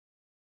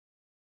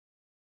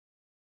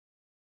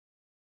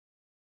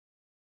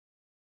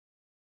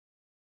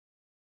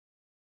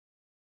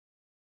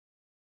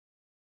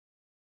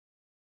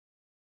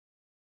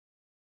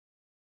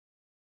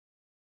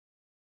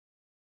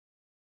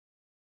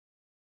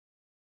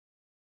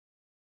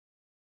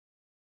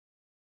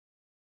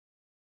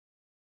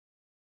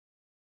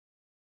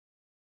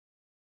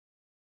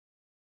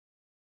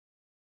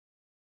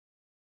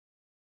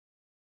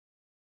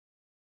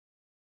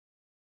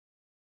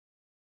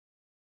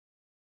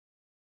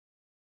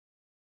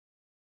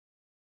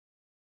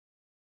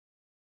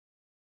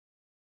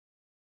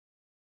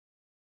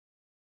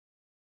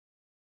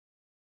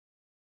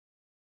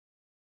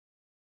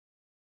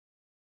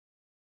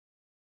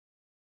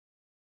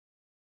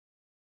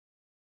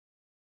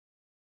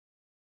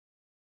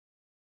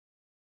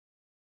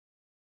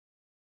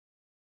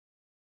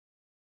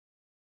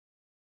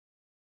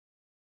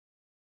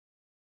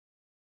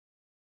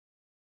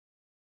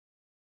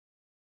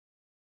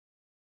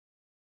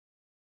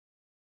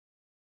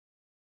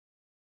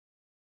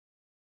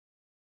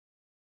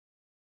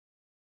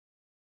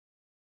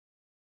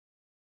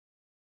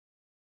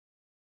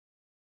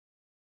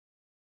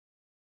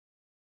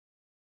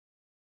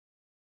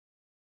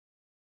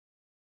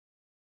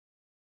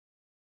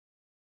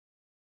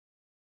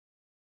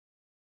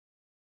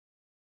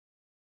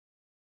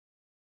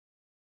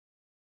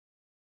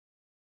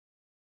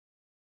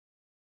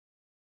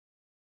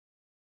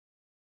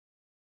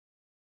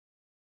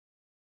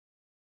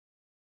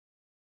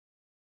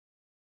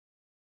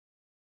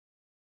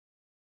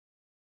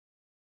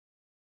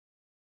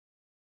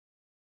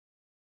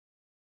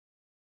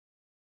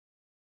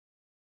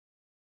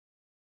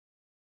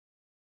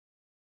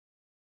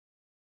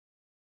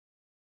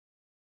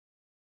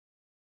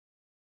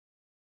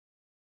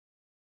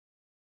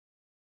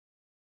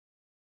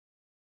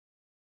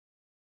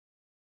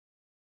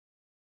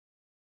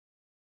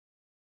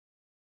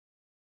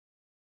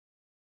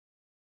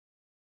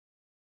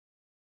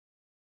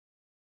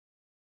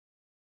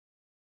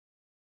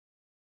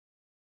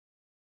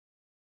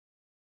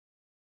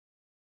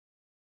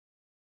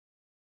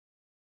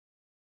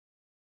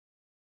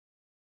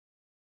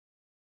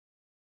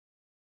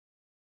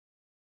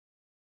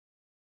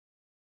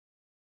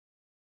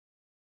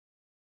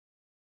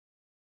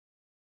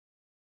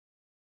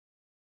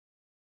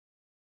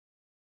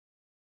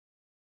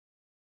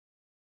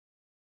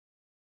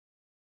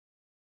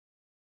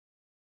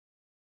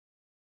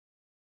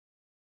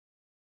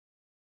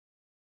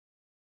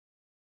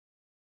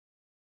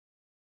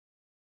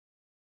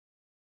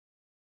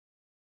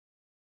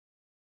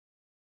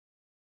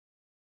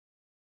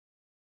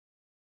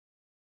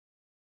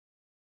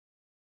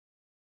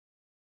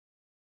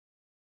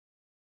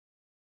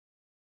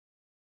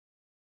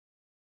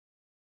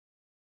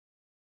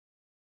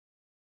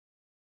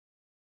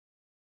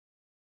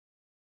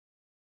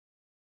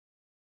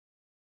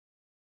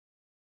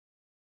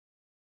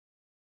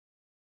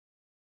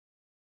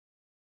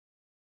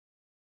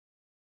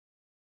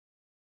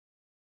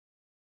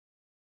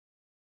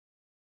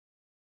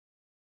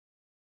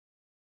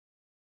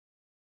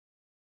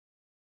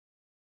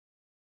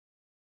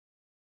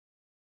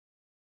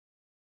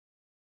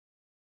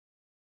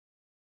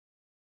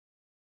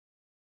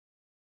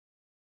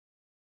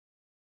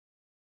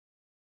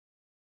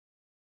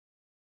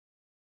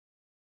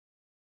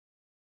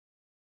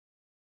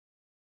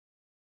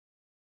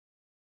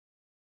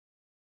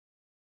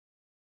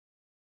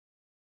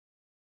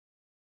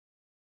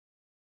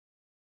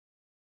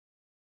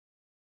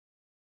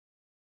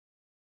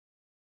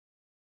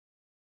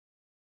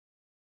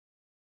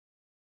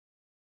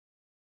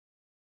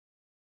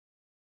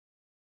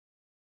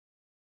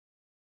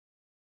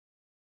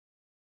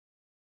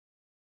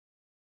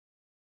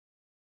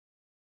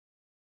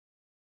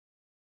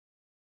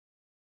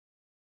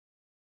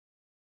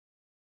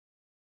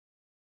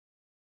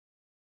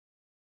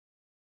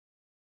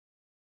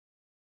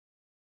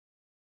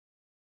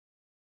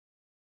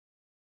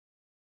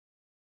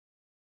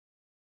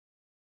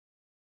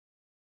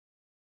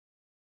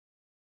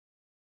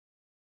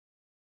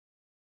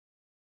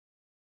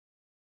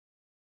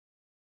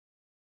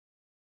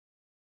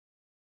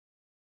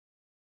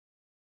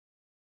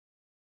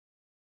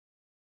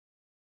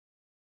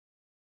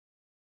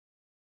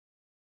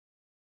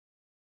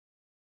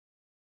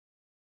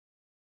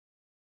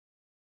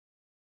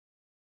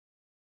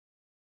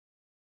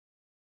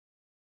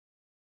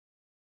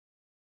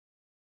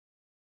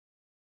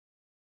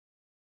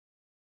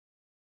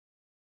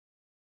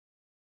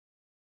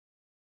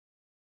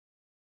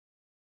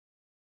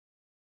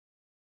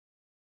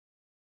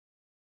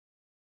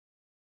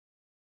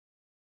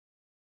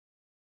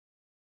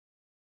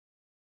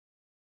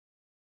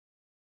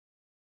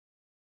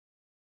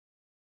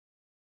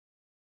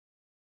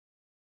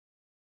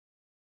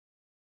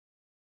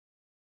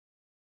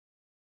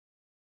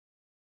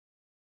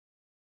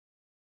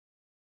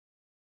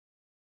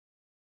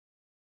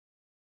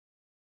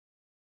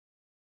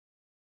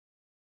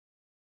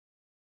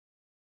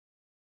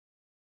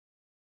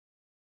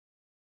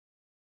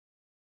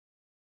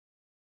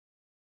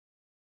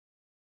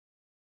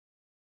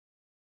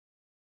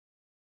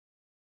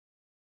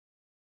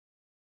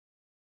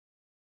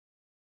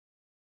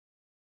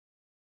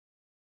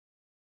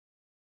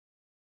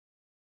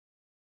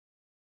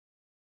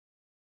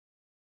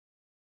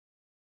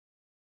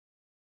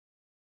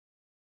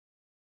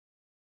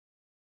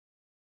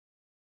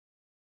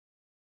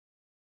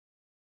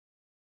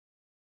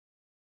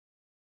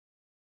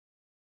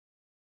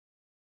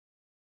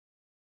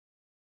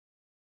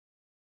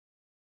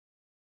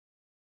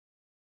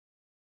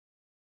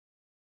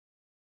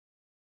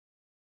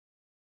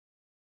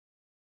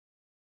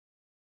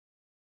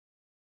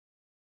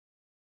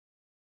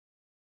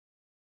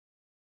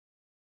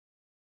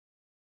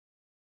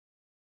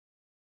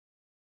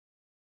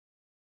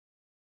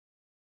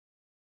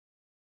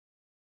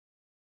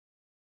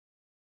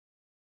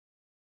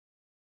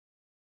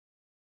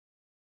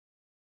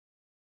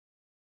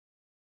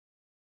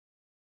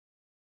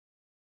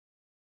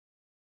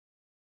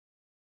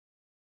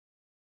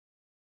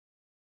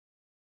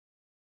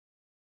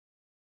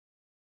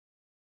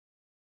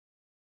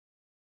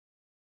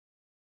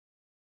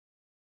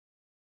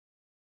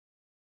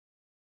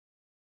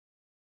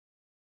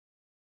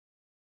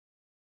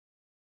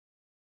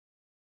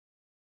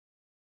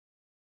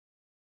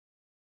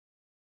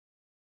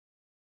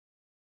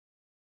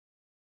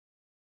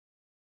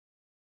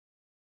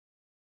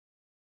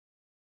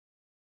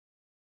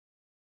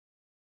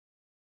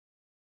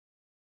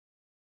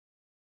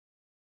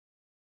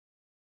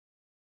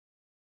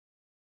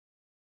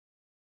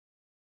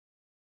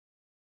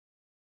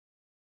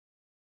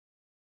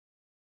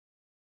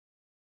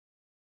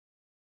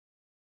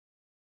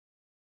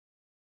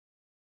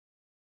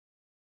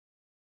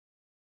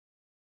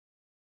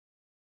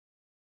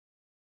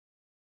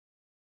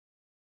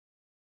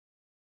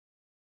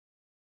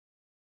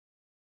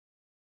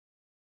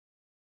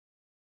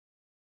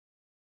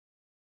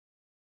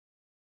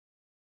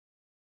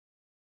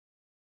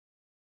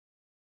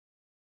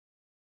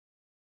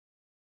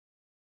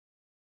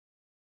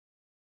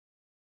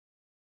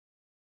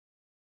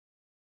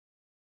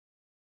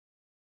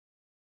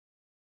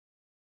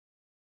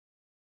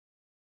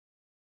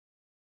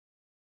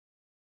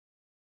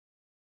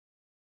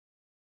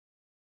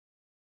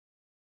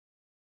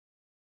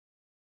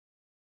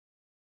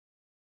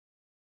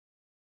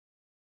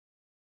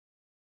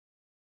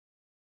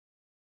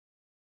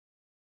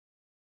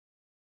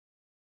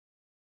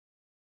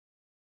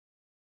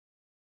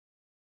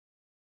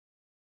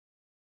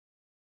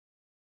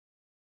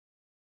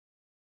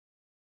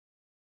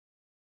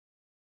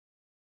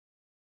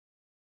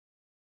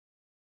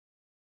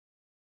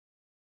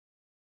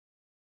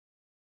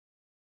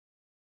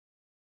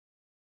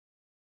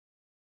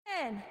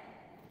morning.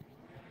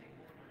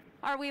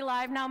 Are we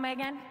live now,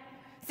 Megan?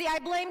 See, I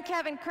blame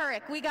Kevin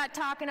Couric. We got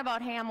talking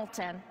about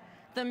Hamilton,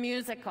 the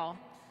musical,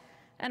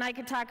 and I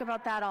could talk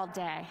about that all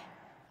day.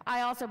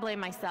 I also blame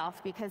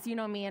myself because you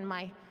know me and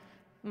my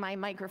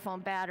microphone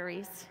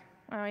batteries.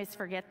 I always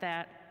forget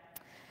that.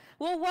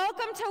 Well,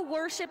 welcome to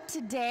worship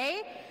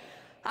today.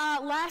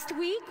 Last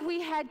week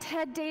we had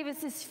Ted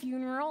Davis's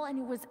funeral and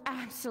it was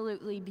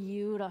absolutely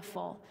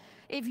beautiful.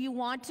 If you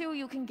want to,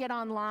 you can get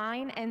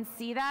online and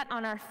see that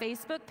on our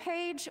Facebook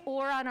page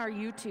or on our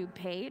YouTube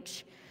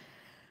page.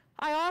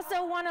 I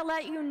also want to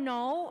let you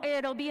know,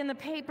 it'll be in the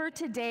paper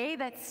today,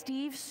 that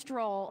Steve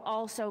Stroll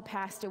also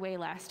passed away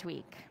last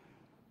week.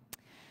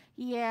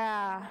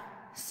 Yeah,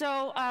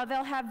 so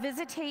they'll have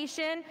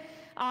visitation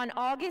on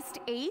August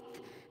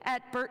 8th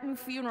at Burton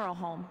Funeral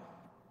Home.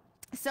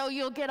 So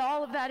you'll get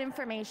all of that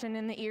information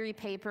in the Erie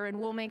paper, and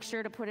we'll make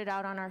sure to put it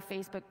out on our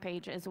Facebook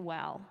page as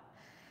well.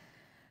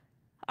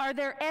 Are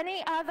there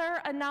any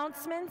other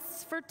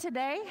announcements for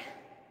today?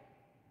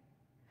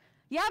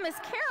 Yeah, Miss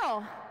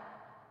Carol.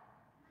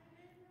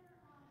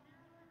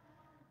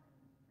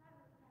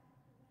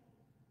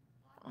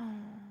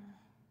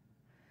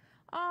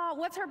 Oh,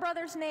 what's her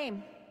brother's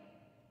name?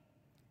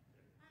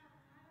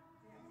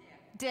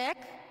 Dick?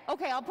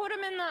 Okay, I'll put him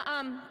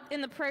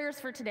in the prayers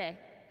for today.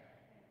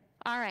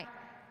 All right.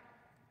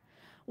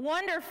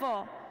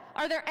 Wonderful.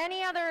 Are there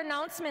any other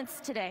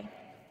announcements today?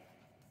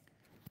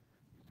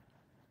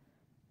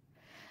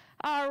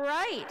 All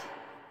right.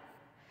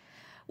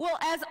 Well,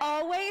 as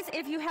always,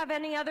 if you have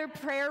any other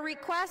prayer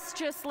requests,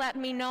 just let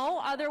me know.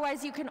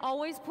 Otherwise, you can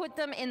always put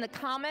them in the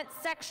comments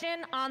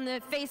section on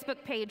the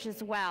Facebook page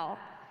as well.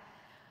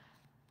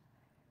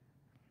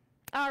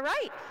 All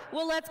right.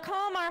 Well, let's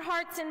calm our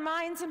hearts and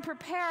minds and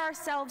prepare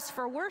ourselves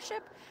for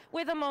worship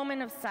with a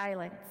moment of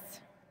silence.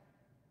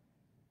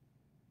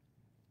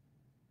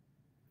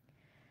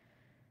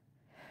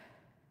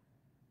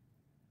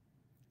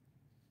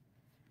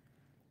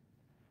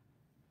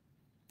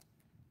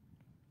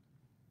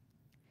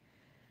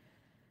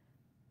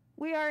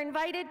 We are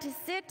invited to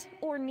sit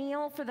or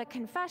kneel for the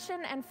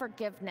confession and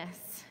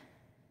forgiveness.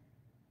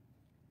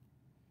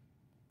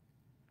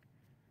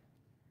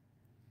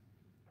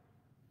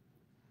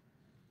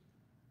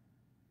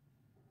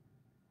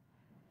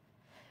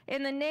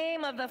 In the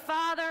name of the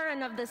Father,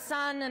 and of the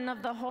Son, and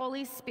of the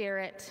Holy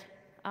Spirit.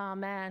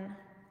 Amen.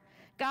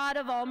 God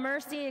of all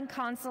mercy and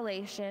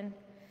consolation,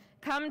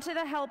 come to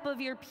the help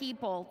of your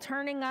people,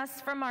 turning us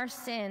from our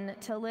sin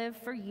to live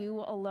for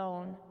you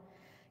alone.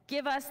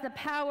 Give us the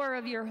power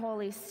of your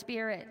Holy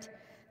Spirit,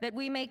 that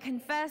we may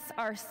confess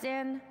our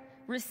sin,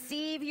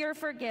 receive your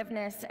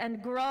forgiveness,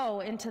 and grow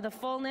into the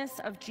fullness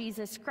of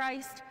Jesus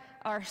Christ,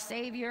 our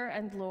Savior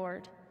and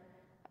Lord.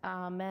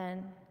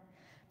 Amen.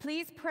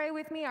 Please pray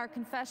with me our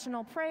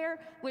confessional prayer,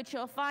 which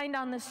you'll find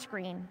on the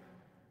screen.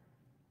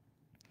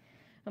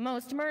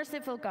 Most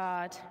merciful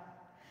God,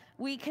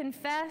 we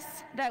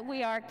confess that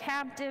we are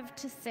captive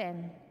to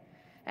sin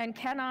and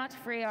cannot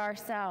free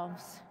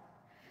ourselves.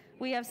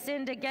 We have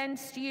sinned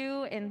against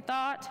you in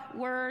thought,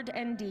 word,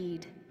 and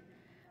deed,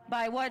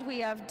 by what we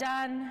have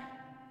done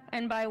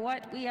and by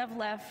what we have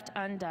left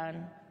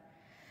undone.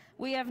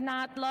 We have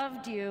not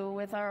loved you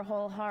with our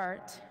whole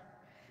heart.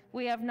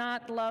 We have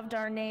not loved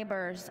our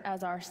neighbors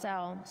as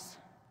ourselves.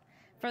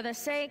 For the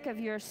sake of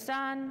your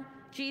Son,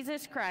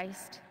 Jesus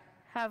Christ,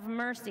 have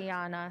mercy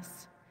on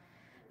us.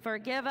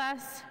 Forgive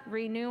us,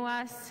 renew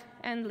us,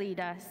 and lead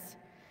us,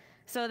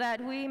 so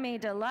that we may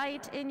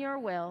delight in your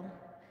will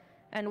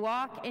and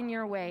walk in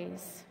your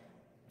ways,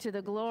 to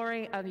the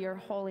glory of your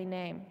holy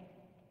name.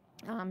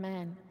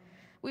 Amen.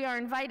 We are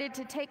invited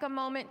to take a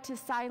moment to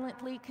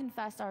silently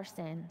confess our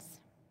sins.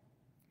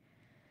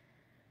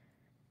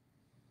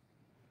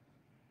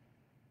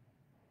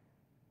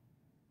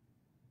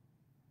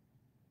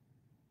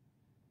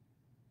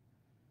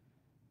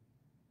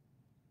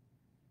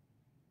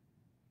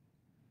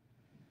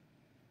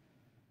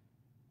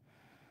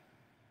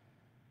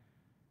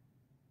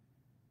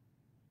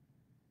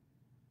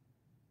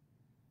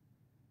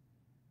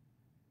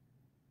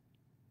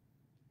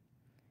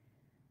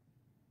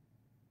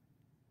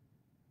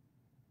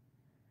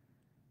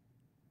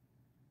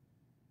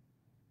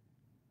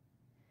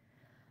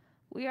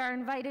 We are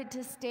invited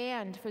to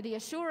stand for the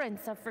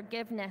assurance of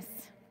forgiveness.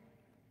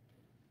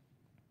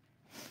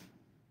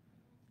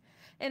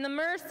 In the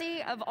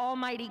mercy of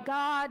Almighty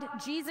God,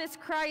 Jesus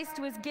Christ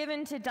was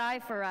given to die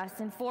for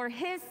us, and for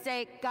his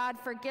sake, God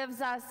forgives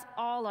us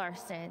all our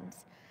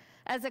sins.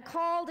 As a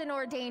called and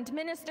ordained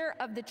minister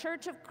of the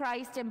Church of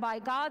Christ, and by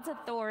God's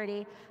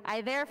authority,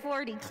 I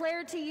therefore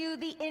declare to you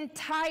the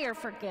entire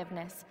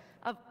forgiveness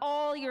of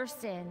all your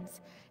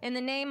sins, in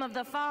the name of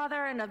the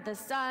Father, and of the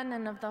Son,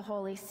 and of the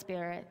Holy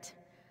Spirit.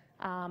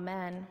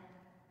 Amen.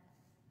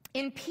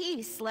 In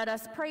peace, let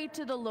us pray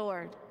to the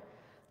Lord.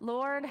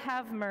 Lord,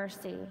 have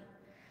mercy.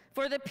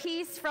 For the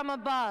peace from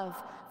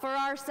above, for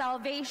our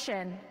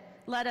salvation,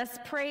 let us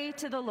pray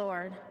to the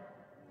Lord.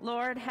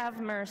 Lord,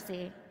 have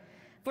mercy.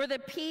 For the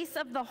peace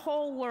of the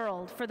whole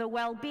world, for the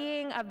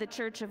well-being of the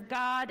Church of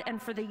God, and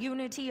for the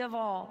unity of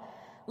all,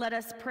 Let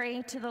us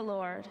pray to the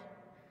Lord.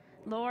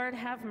 Lord,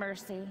 have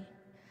mercy.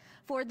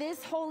 For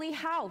this holy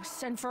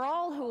house and for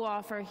all who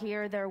offer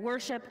here their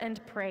worship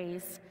and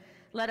praise,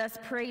 let us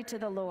pray to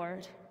the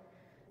Lord.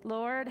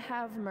 Lord,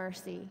 have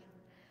mercy.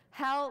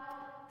 Help,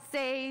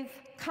 save,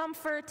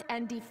 comfort,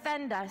 and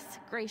defend us,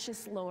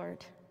 gracious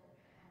Lord.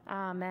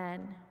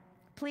 Amen.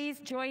 Please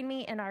join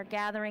me in our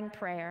gathering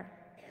prayer.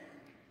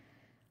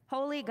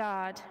 Holy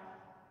God,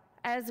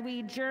 as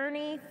we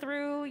journey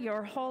through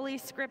your holy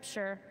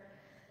scripture,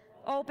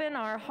 open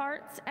our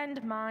hearts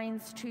and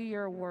minds to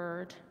your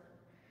word.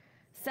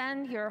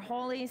 Send your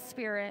Holy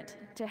Spirit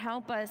to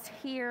help us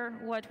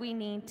hear what we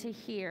need to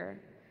hear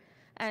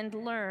and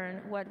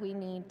learn what we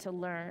need to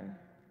learn.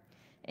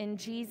 In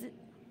Jesus,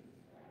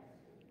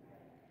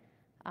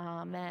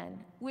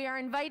 Amen. We are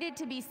invited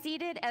to be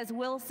seated as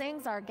Will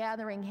sings our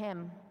gathering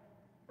hymn.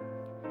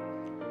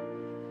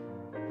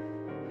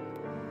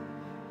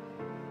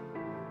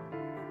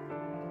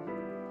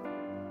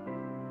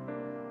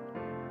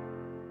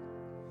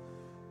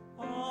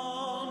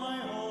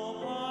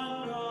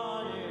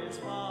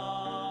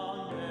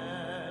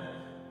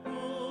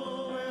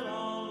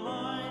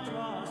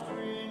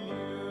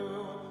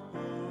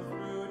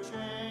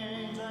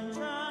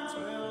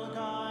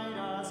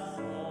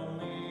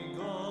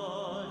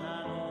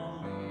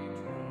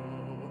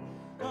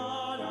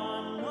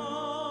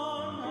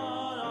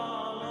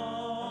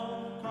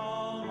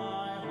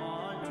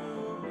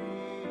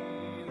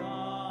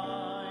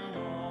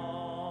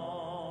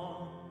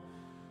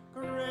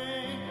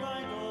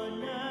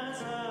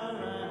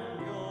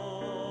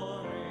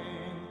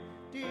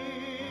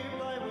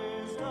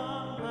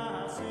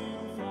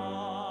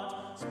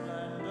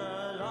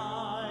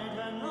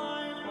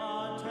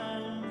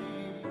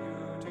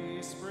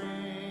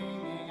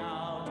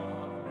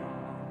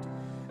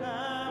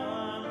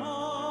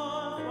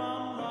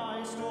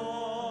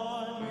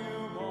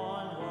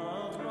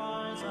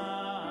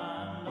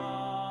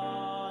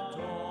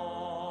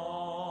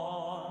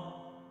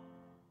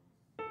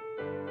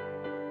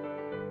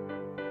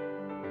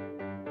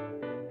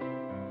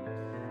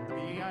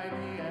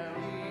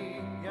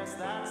 Yes,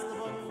 that's the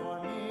book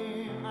for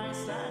me. I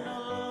stand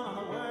alone on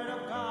the word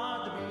of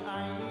God, the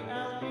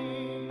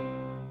B-I-E-L-E.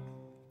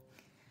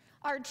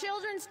 Our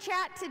children's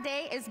chat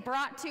today is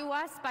brought to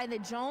us by the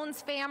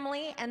Jones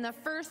family, and the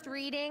first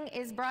reading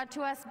is brought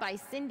to us by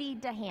Cindy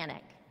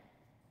DeHannick.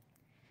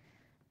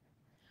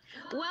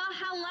 Well,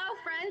 hello,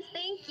 friends.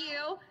 Thank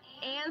you,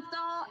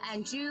 Ansel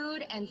and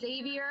Jude and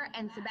Xavier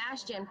and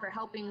Sebastian, for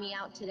helping me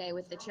out today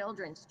with the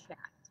children's chat.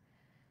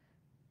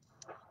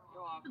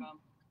 You're welcome.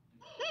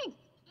 Thanks.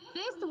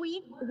 This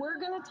week, we're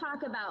going to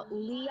talk about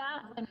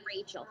Leah and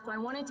Rachel. So I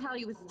want to tell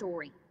you a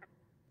story.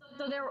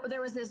 So there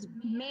was this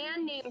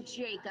man named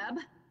Jacob,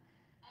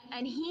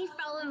 and he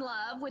fell in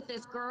love with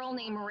this girl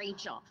named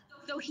Rachel.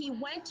 So he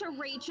went to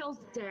Rachel's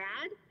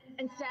dad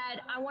and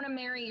said, I want to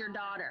marry your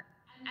daughter.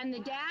 And the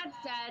dad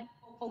said,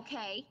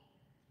 okay,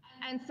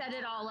 and set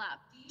it all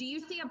up. Do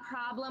you see a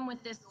problem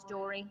with this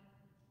story?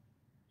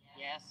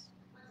 Yes.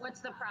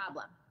 What's the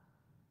problem?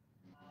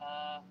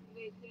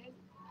 They did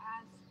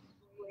ask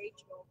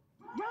Rachel.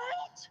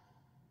 Right?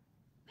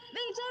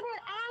 They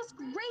didn't ask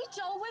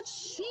Rachel what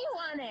she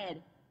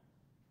wanted.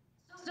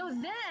 So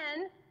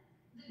then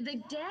the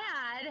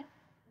dad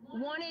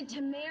wanted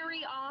to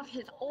marry off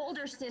his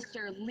older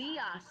sister,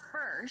 Leah,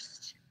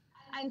 first.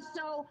 And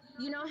so,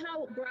 you know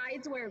how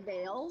brides wear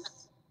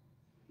veils?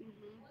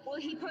 Mm-hmm. Well,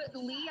 he put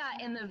Leah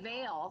in the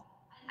veil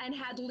and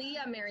had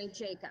Leah marry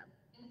Jacob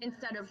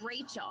instead of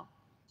Rachel.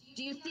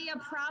 Do you see a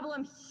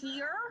problem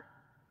here?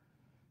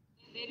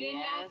 They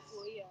didn't ask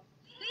Leah.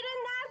 They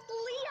didn't ask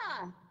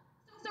Leah.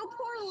 So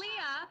poor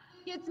Leah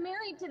gets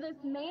married to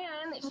this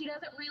man that she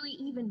doesn't really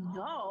even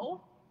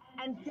know.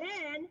 And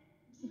then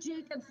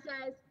Jacob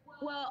says,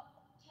 well,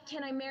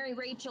 can I marry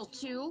Rachel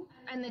too?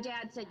 And the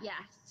dad said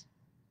yes.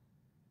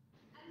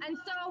 And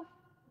so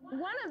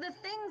one of the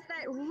things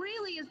that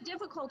really is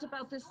difficult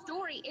about this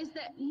story is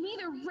that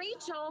neither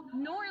Rachel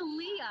nor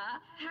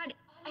Leah had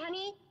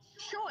any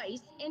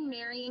choice in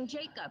marrying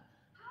Jacob.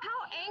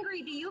 How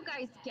angry do you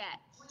guys get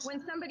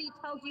when somebody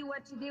tells you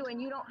what to do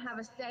and you don't have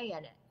a say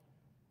in it?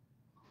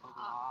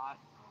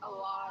 A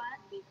lot.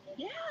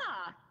 Yeah,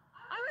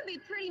 I would be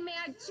pretty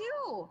mad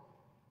too.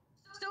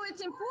 So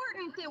it's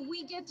important that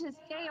we get to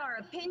say our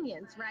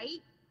opinions,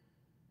 right?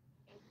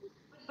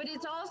 But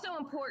it's also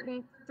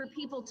important for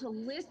people to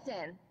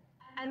listen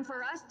and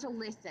for us to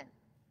listen.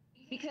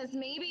 Because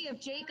maybe if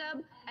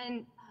Jacob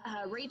and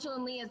Rachel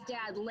and Leah's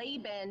dad,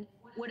 Laban,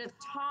 would have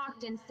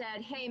talked and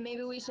said, hey,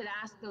 maybe we should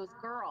ask those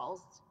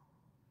girls,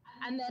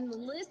 and then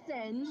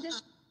listened,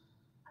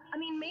 I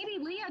mean, maybe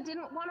Leah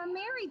didn't want to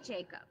marry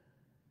Jacob.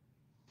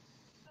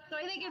 So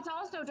I think it's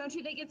also, don't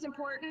you think it's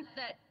important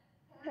that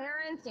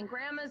parents and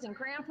grandmas and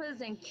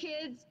grandpas and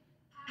kids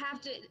have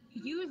to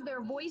use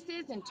their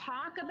voices and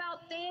talk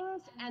about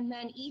things and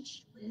then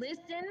each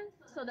listen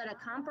so that a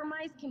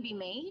compromise can be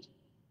made?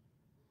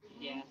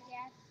 Yes.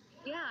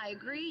 Yeah, I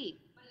agree.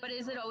 But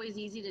is it always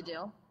easy to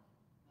do?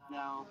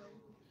 No.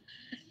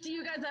 Do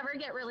you guys ever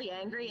get really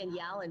angry and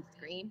yell and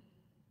scream?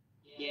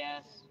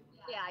 Yes.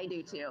 Yeah, I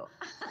do too.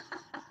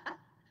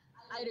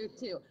 I do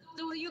too.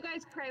 So will you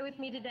guys pray with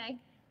me today?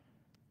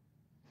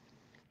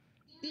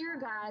 Dear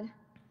God,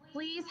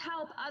 please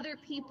help other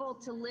people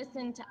to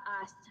listen to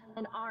us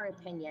and our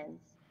opinions.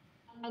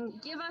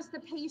 And give us the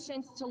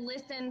patience to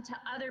listen to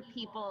other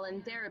people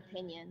and their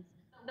opinions.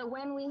 So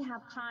when we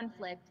have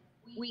conflict,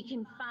 we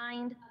can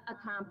find a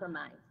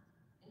compromise.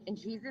 In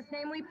Jesus'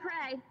 name we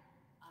pray.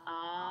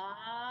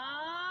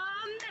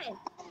 Amen.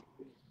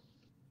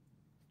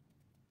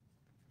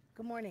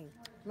 Good morning.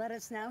 Let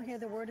us now hear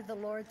the word of the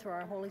Lord through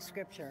our Holy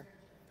Scripture.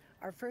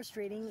 Our first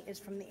reading is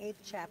from the 8th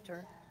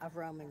chapter of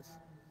Romans.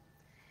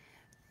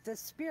 The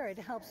Spirit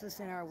helps us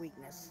in our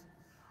weakness,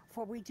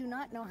 for we do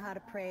not know how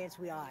to pray as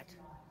we ought.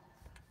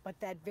 But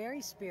that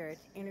very Spirit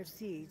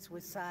intercedes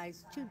with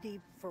sighs too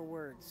deep for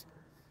words.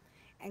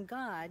 And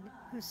God,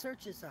 who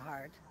searches the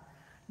heart,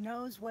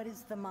 knows what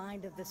is the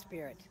mind of the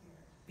Spirit,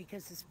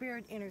 because the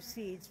Spirit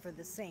intercedes for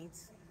the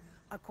saints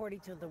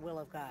according to the will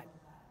of God.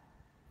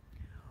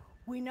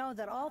 We know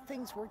that all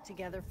things work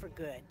together for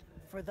good,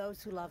 for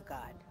those who love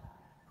God,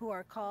 who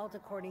are called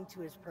according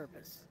to his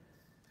purpose.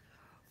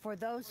 For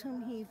those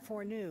whom he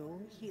foreknew,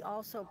 he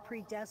also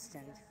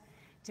predestined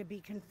to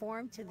be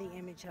conformed to the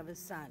image of his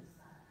Son,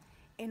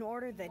 in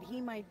order that he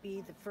might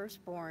be the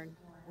firstborn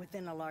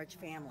within a large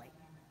family.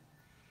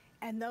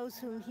 And those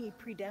whom he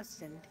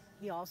predestined,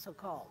 he also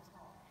called.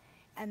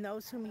 And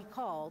those whom he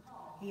called,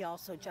 he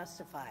also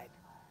justified.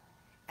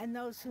 And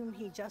those whom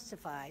he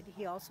justified,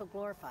 he also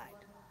glorified.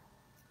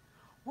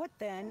 What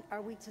then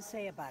are we to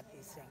say about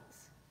these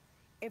things?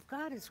 If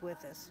God is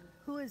with us,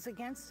 who is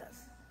against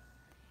us?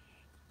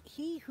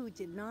 He who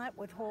did not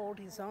withhold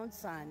his own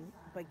Son,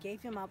 but gave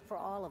him up for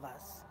all of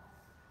us,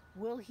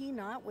 will he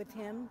not with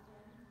him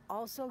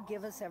also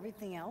give us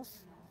everything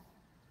else?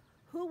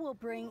 Who will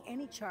bring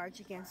any charge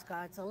against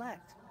God's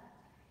elect?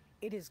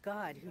 It is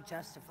God who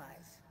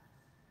justifies.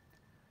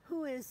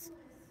 Who is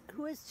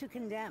to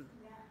condemn?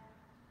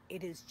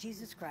 It is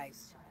Jesus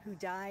Christ, who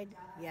died,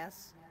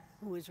 yes,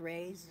 who was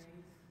raised,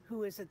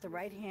 who is at the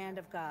right hand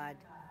of God,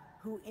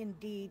 who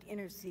indeed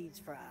intercedes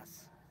for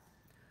us.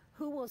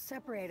 Who will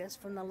separate us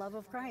from the love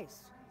of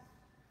Christ?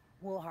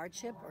 Will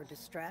hardship or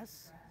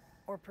distress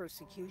or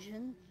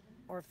persecution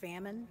or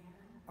famine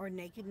or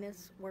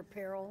nakedness or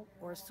peril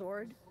or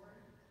sword?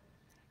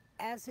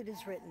 As it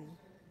is written,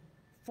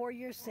 for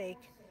your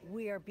sake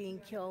we are being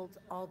killed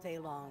all day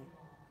long.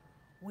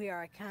 We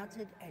are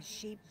accounted as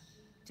sheep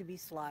to be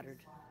slaughtered.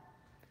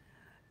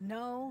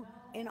 No,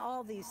 in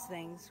all these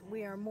things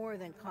we are more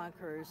than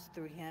conquerors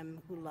through him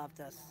who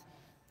loved us.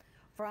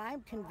 For I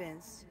am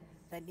convinced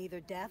that neither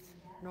death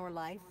nor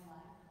life,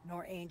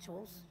 nor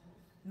angels,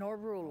 nor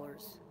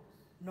rulers,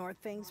 nor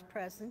things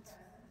present,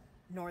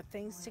 nor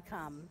things to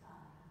come,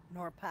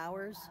 nor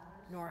powers,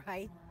 nor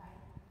height,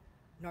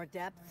 nor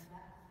depth,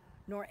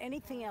 nor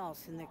anything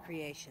else in the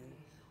creation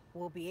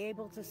will be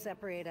able to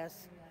separate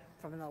us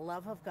from the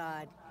love of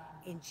God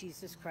in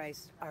Jesus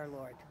Christ our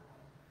Lord.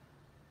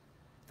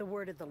 The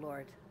word of the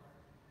Lord.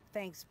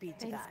 Thanks be to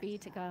God. Thanks be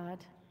to God.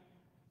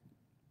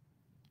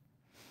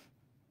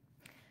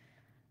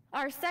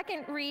 Our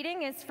second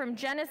reading is from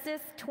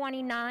Genesis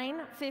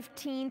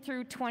 29:15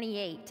 through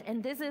 28,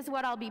 and this is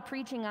what I'll be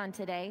preaching on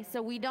today.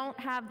 So we don't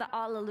have the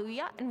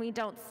Alleluia and we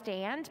don't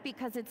stand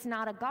because it's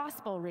not a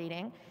gospel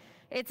reading.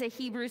 It's a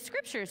Hebrew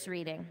Scriptures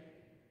reading.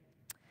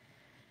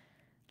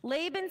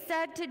 Laban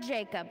said to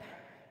Jacob,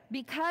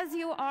 "Because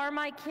you are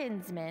my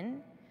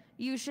kinsman,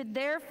 you should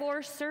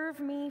therefore serve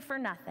me for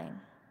nothing.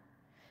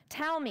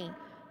 Tell me,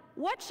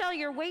 what shall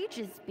your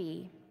wages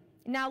be?"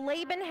 Now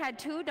Laban had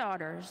 2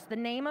 daughters. The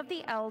name of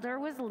the elder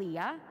was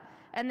Leah,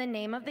 and the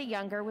name of the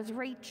younger was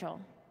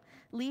Rachel.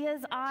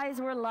 Leah's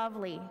eyes were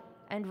lovely,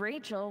 and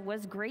Rachel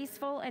was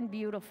graceful and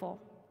beautiful.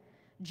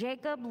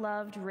 Jacob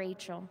loved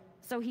Rachel,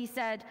 so he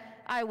said,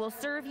 "I will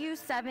serve you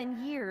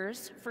 7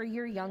 years for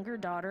your younger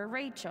daughter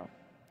Rachel."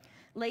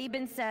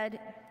 Laban said,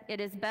 "It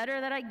is better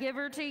that I give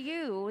her to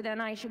you than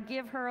I should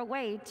give her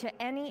away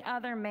to any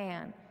other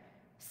man.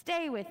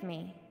 Stay with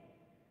me."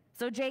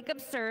 So Jacob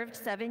served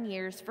 7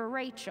 years for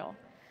Rachel,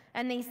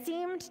 and they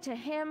seemed to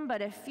him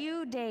but a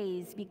few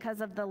days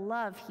because of the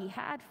love he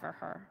had for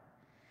her.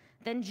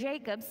 Then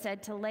Jacob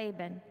said to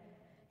Laban,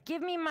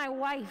 "Give me my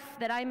wife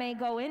that I may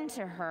go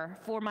into her,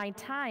 for my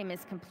time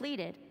is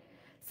completed."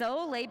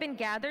 So Laban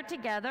gathered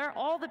together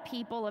all the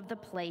people of the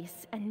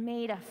place and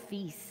made a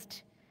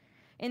feast.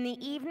 In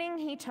the evening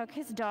he took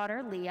his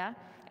daughter Leah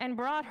and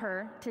brought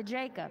her to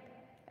Jacob,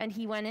 and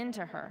he went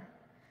into her.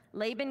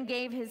 Laban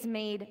gave his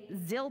maid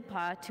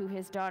Zilpah to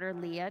his daughter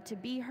Leah to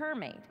be her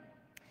maid.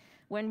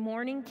 When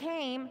morning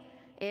came,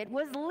 it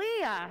was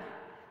Leah.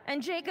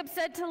 And Jacob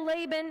said to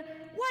Laban,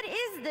 "What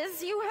is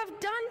this you have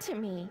done to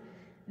me?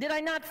 Did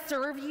I not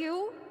serve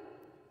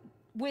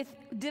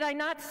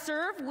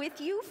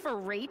with you for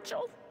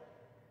Rachel?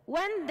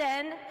 When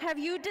then have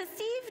you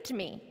deceived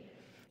me?"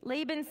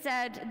 Laban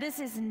said, This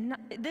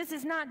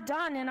is not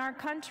done in our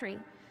country,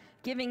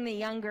 giving the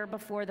younger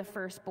before the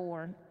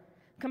firstborn.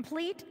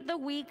 Complete the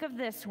week of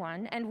this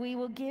one, and we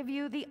will give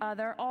you the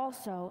other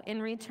also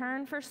in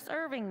return for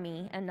serving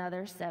me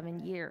another 7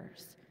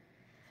 years."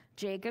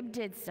 Jacob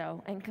did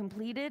so and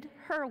completed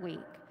her week.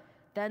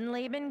 Then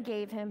Laban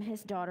gave him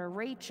his daughter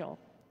Rachel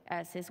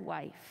as his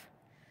wife.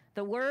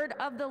 The word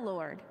of the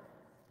Lord.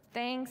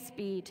 Thanks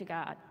be to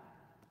God.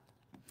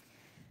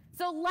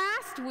 So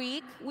last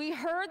week, we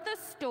heard the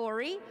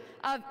story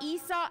of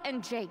Esau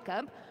and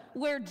Jacob,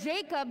 where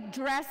Jacob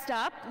dressed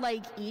up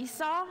like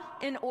Esau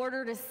in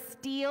order to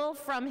steal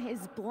from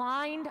his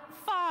blind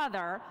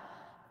father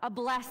a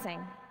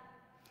blessing.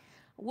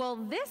 Well,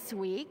 this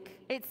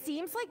week, it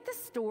seems like the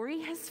story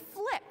has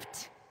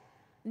flipped.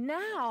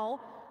 Now,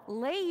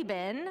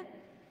 Laban,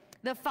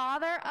 the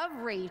father of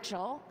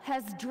Rachel,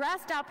 has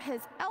dressed up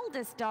his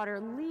eldest daughter,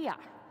 Leah,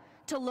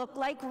 to look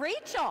like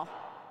Rachel.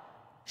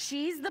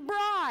 She's the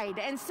bride.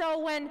 And so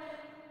when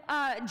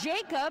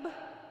Jacob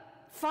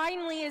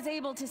finally is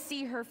able to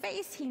see her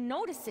face, he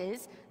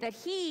notices that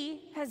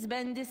he has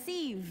been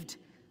deceived,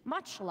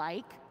 much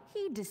like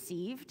he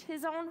deceived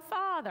his own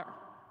father.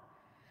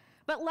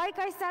 But like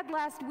I said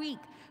last week,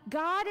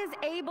 God is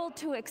able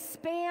to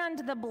expand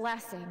the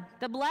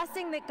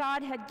blessing that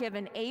God had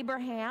given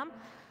Abraham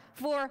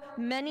for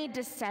many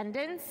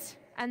descendants,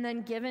 and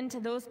then given to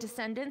those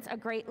descendants a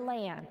great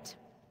land.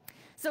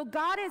 So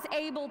God is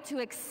able to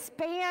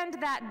expand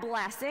that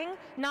blessing,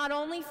 not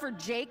only for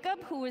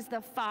Jacob, who is the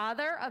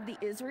father of the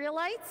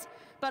Israelites,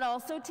 but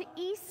also to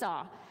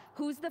Esau,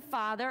 who's the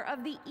father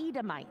of the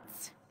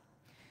Edomites.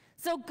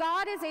 So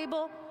God is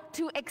able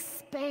to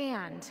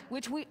expand,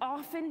 which we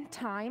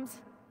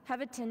oftentimes have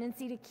a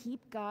tendency to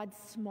keep God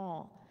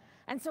small.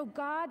 And so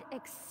God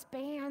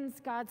expands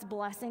God's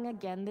blessing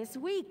again this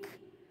week.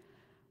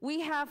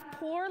 We have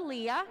poor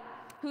Leah,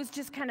 who's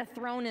just kind of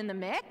thrown in the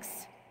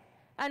mix.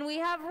 And we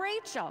have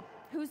Rachel,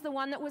 who's the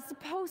one that was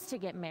supposed to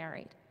get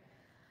married.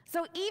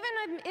 So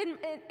even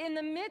in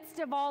the midst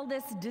of all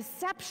this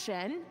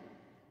deception,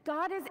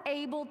 God is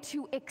able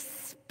to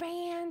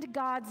expand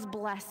God's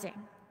blessing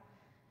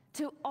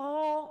to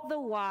all the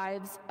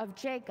wives of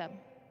Jacob.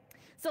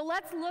 So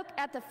let's look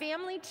at the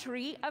family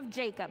tree of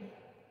Jacob.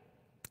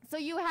 So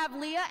you have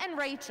Leah and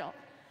Rachel.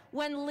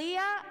 When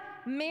Leah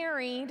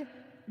married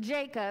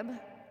Jacob,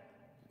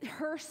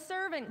 her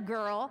servant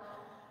girl,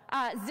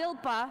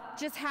 Zilpah,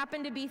 just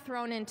happened to be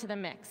thrown into the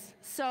mix.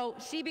 So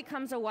she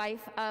becomes a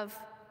wife of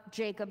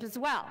Jacob as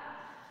well.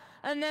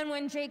 And then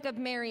when Jacob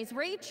marries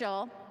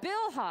Rachel,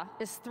 Bilhah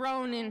is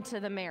thrown into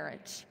the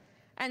marriage.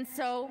 And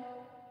so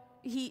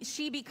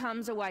she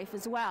becomes a wife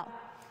as well.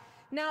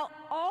 Now,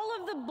 all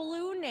of the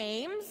blue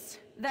names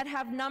that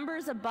have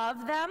numbers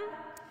above them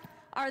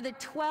are the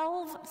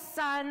 12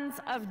 sons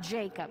of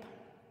Jacob.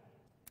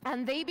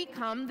 And they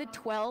become the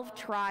 12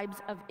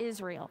 tribes of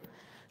Israel.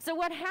 So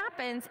what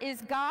happens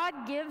is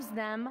God gives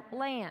them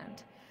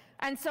land.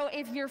 And so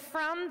if you're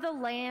from the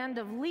land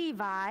of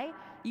Levi,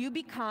 you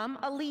become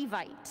a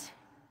Levite.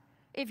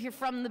 If you're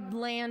from the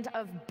land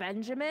of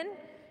Benjamin,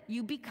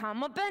 you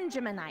become a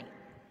Benjaminite.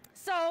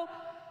 So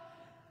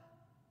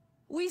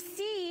we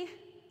see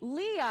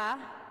Leah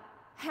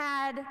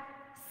had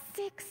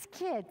 6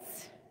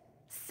 kids,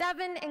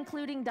 7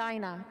 including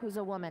Dinah, who's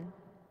a woman.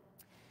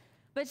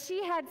 But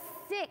she had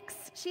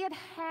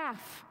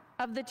half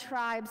of the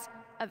tribes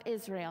of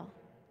Israel.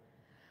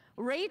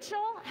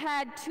 Rachel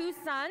had 2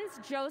 sons,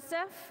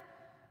 Joseph,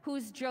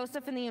 who's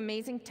Joseph in the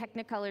amazing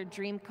Technicolor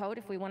Dreamcoat,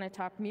 if we want to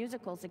talk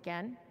musicals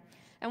again.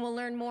 And we'll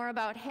learn more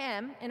about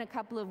him in a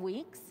couple of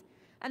weeks.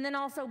 And then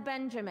also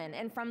Benjamin.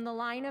 And from the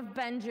line of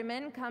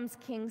Benjamin comes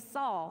King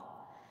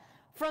Saul.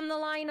 From the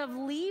line of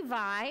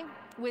Levi,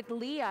 with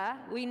Leah,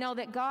 we know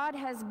that God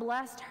has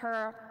blessed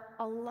her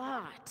a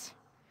lot.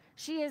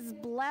 She is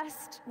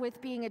blessed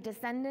with being a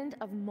descendant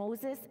of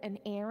Moses and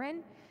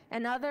Aaron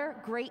and other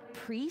great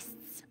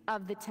priests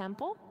of the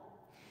temple.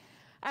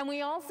 And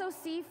we also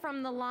see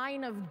from the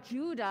line of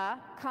Judah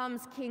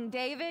comes King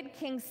David,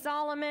 King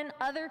Solomon,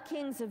 other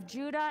kings of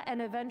Judah,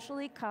 and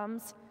eventually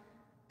comes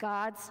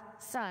God's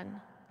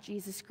Son,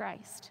 Jesus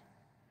Christ.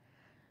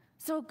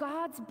 So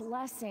God's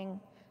blessing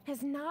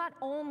has not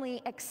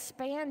only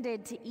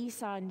expanded to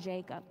Esau and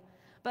Jacob,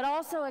 but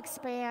also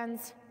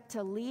expands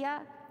to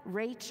Leah,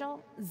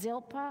 Rachel,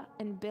 Zilpah,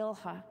 and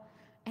Bilhah,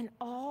 and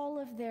all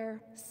of their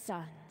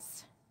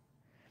sons.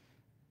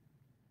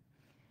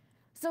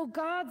 So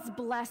God's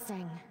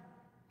blessing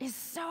is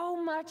so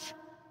much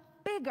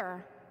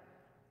bigger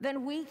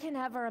than we can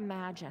ever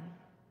imagine.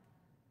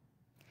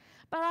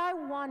 But I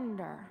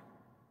wonder,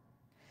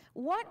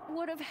 what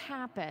would have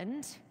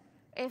happened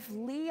if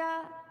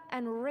Leah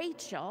and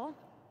Rachel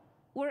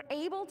were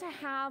able to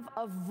have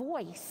a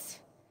voice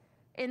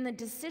in the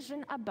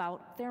decision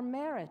about their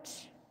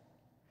marriage?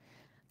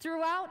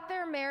 Throughout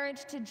their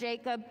marriage to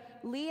Jacob,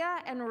 Leah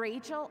and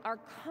Rachel are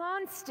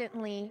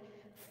constantly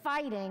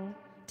fighting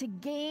to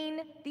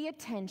gain the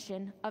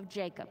attention of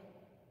Jacob.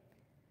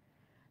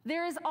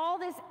 There is all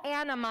this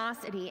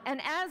animosity, and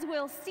as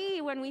we'll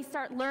see when we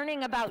start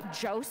learning about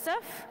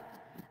Joseph,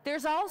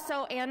 there's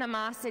also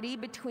animosity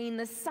between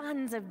the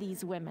sons of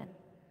these women.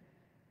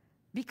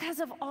 Because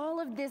of all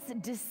of this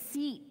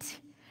deceit,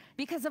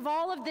 because of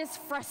all of this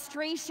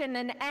frustration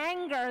and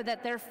anger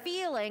that they're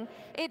feeling,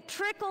 it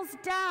trickles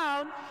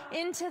down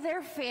into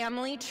their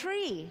family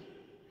tree.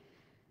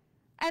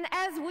 And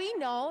as we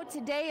know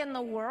today in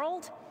the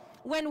world,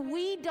 when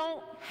we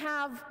don't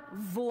have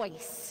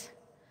voice,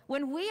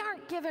 when we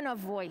aren't given a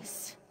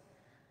voice,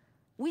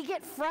 we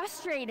get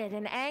frustrated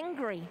and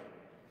angry.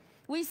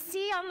 We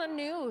see on the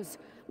news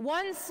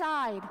one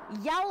side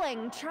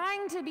yelling,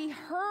 trying to be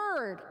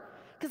heard.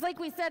 Because like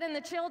we said in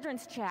the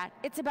children's chat,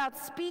 it's about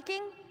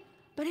speaking,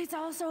 but it's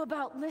also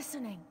about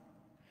listening.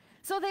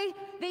 So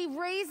they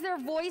raise their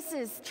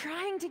voices,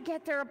 trying to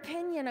get their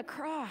opinion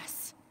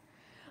across.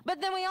 But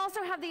then we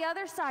also have the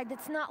other side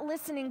that's not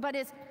listening, but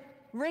is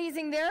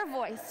raising their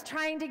voice,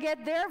 trying to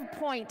get their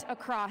point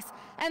across.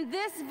 And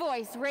this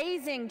voice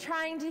raising,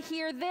 trying to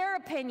hear their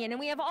opinion. And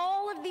we have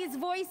all of these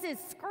voices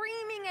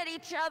screaming at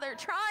each other,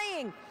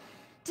 trying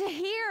to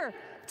hear,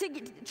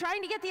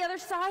 trying to get the other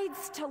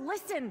sides to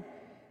listen.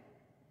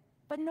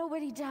 But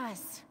nobody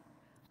does.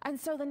 And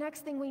so the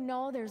next thing we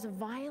know, there's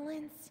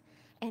violence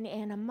and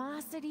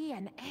animosity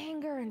and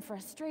anger and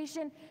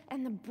frustration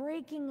and the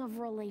breaking of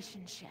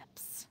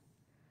relationships.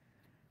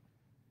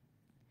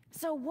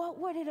 So what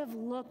would it have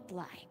looked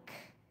like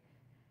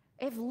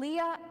if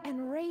Leah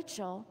and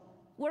Rachel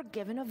were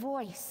given a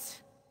voice?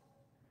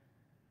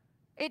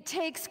 It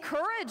takes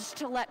courage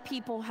to let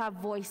people have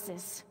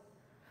voices.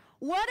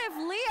 What if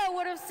Leah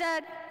would have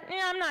said,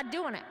 "Yeah, I'm not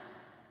doing it"?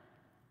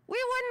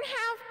 We wouldn't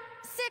have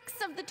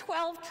 6 of the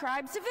 12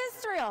 tribes of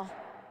Israel.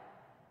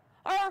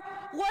 Or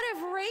what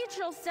if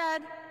Rachel said,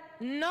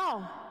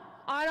 "No,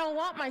 I don't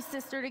want my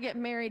sister to get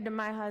married to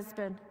my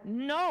husband"?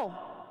 No.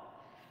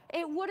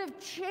 It would have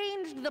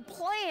changed the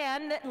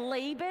plan that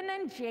Laban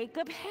and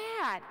Jacob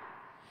had.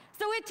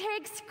 So it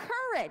takes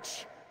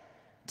courage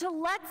to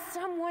let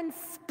someone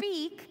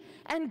speak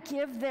and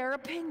give their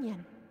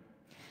opinion.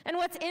 And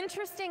what's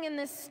interesting in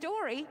this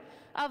story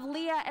of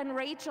Leah and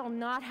Rachel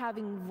not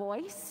having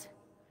voice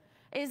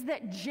is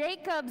that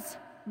Jacob's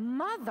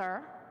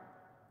mother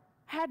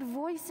had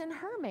voice in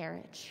her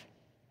marriage.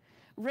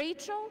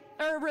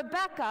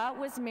 Rebekah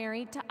was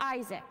married to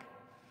Isaac.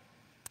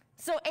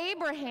 So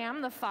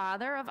Abraham, the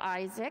father of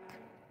Isaac,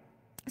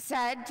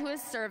 said to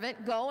his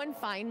servant, "Go and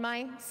find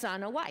my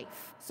son a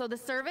wife." So the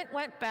servant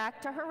went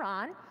back to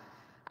Haran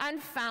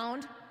and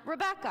found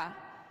Rebekah.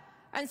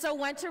 And so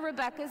went to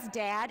Rebekah's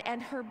dad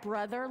and her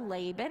brother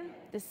Laban,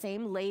 the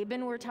same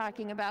Laban we're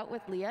talking about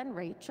with Leah and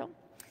Rachel,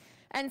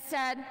 and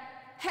said,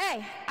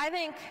 "Hey, I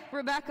think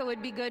Rebekah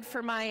would be good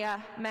for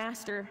my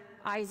master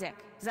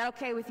Isaac. Is that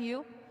okay with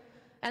you?"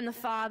 And the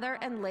father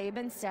and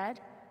Laban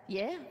said,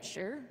 "Yeah,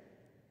 sure."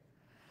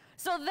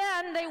 So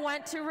then they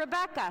went to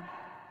Rebekah,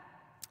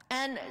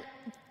 and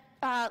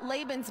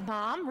Laban's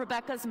mom,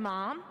 Rebekah's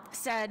mom,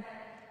 said,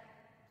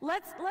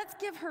 let's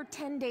give her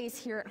 10 days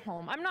here at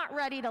home. I'm not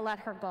ready to let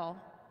her go.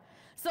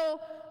 So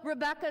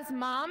Rebekah's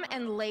mom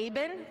and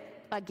Laban,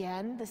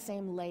 again, the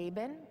same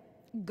Laban,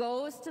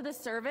 goes to the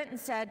servant and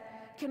said,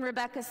 "Can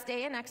Rebekah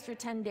stay an extra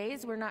 10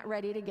 days? We're not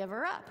ready to give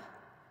her up."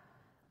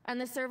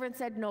 And the servant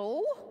said,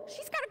 "No,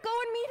 she's got to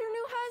go and meet her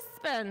new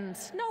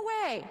husband. No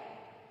way."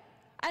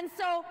 And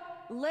so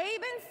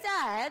Laban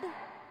said,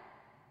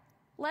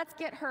 "Let's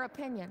get her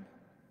opinion.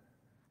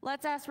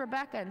 Let's ask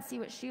Rebekah and see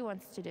what she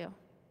wants to do."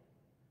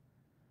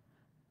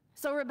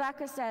 So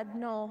Rebekah said,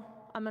 "No,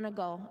 I'm going to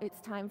go. It's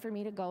time for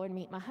me to go and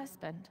meet my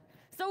husband."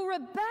 So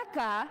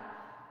Rebekah,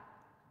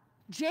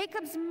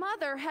 Jacob's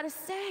mother, had a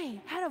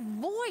say, had a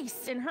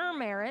voice in her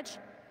marriage,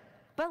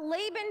 but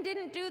Laban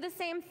didn't do the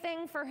same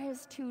thing for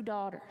his 2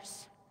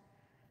 daughters.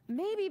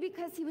 Maybe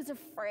because he was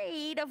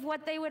afraid of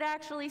what they would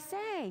actually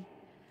say.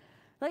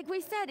 Like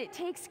we said, it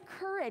takes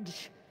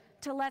courage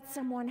to let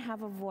someone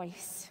have a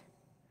voice.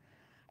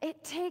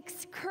 It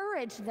takes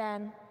courage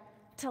then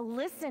to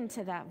listen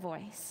to that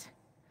voice,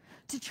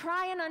 to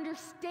try and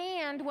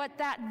understand what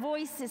that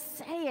voice is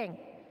saying,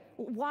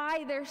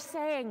 why they're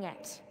saying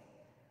it.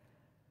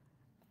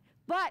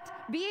 But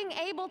being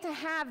able to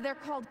have, they're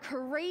called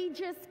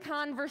courageous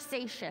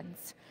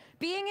conversations.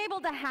 Being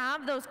able to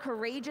have those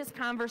courageous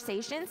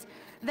conversations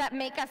that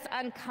make us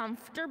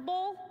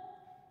uncomfortable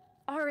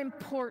are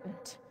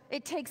important.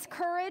 It takes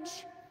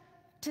courage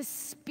to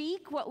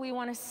speak what we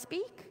want to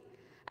speak,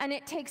 and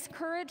it takes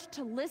courage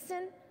to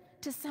listen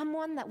to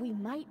someone that we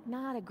might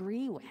not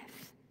agree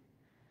with,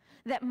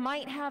 that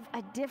might have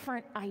a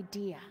different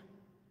idea.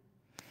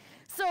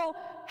 So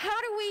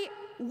how do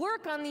we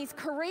work on these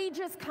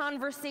courageous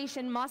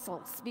conversation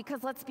muscles?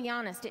 Because let's be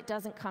honest, it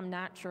doesn't come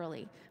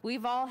naturally.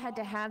 We've all had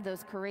to have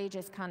those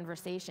courageous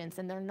conversations,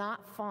 and they're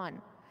not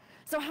fun.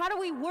 So how do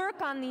we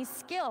work on these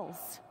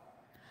skills?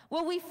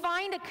 Well, we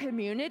find a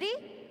community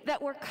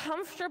that we're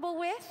comfortable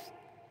with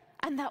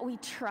and that we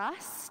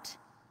trust,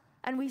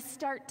 and we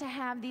start to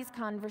have these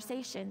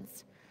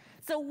conversations.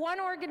 So one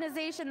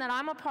organization that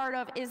I'm a part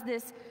of is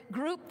this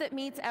group that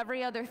meets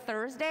every other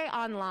Thursday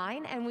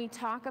online, and we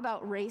talk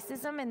about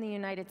racism in the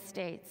United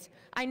States.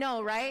 I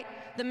know, right?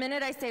 The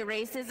minute I say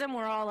racism,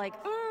 we're all like,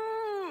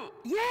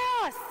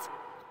 yes,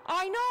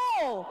 I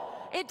know.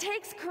 it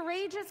takes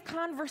courageous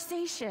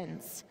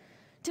conversations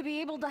to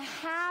be able to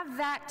have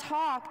that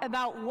talk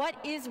about what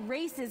is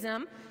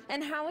racism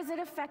and how is it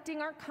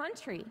affecting our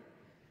country.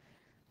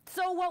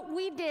 So what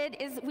we did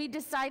is we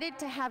decided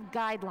to have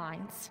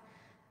guidelines.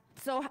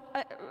 So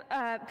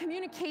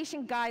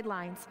communication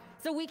guidelines.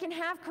 So we can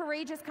have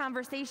courageous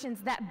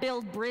conversations that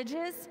build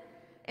bridges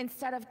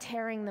instead of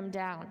tearing them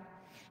down.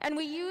 And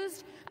we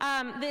used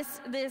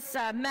this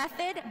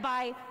method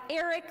by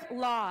Eric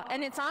Law,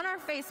 and it's on our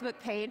Facebook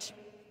page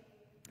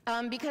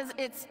because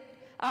it's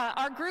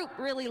our group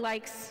really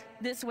likes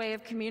this way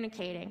of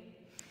communicating.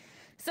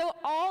 So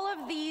all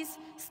of these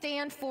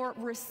stand for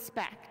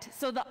respect.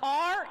 So the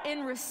R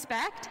in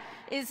respect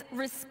is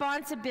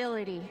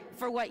responsibility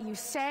for what you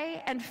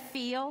say and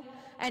feel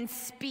and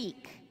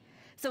speak.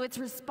 So it's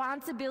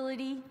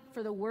responsibility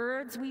for the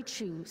words we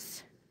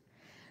choose.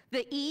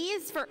 The E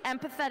is for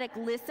empathetic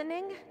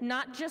listening,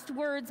 not just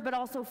words, but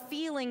also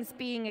feelings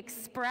being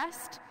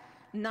expressed,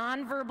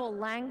 nonverbal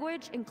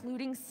language,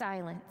 including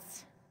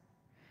silence.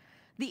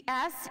 The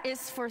S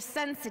is for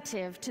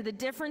sensitive to the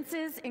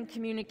differences in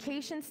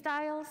communication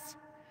styles.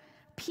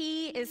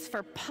 P is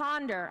for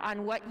ponder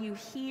on what you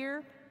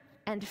hear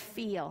and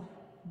feel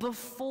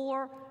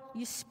before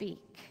you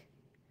speak.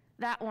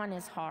 That one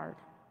is hard.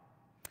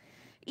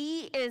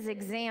 E is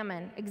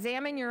examine.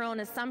 Examine your own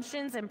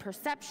assumptions and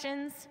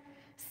perceptions.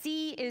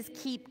 C is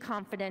keep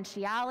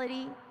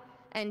confidentiality.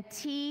 And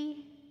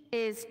T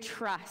is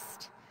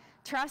trust.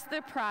 Trust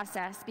the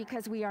process,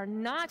 because we are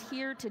not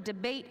here to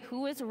debate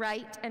who is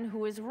right and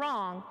who is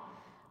wrong,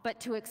 but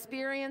to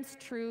experience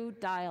true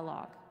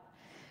dialogue.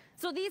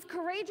 So these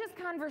courageous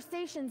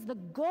conversations, the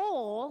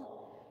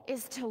goal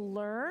is to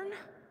learn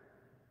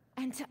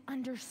and to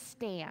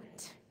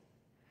understand.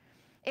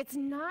 It's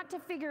not to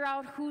figure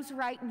out who's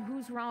right and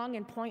who's wrong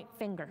and point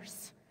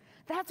fingers.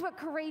 That's what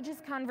courageous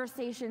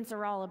conversations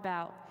are all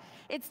about.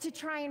 It's to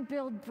try and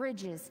build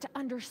bridges, to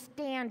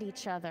understand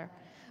each other,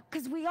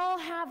 because we all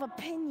have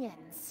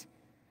opinions.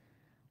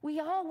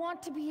 We all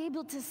want to be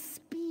able to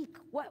speak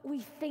what we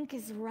think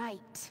is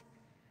right.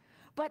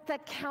 But the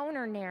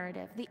counter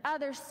narrative, the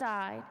other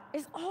side,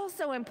 is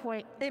also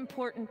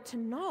important to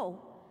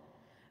know,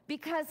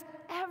 because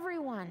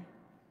everyone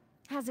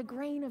has a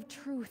grain of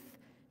truth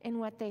in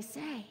what they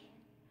say.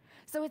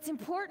 So it's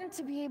important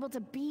to be able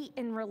to be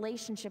in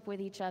relationship with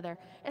each other,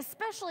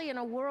 especially in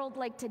a world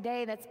like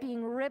today that's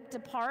being ripped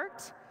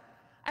apart,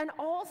 and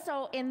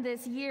also in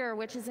this year,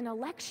 which is an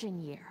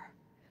election year.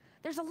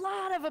 There's a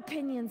lot of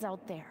opinions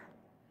out there.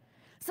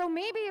 So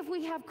maybe if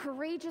we have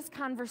courageous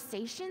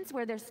conversations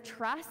where there's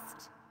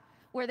trust,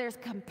 where there's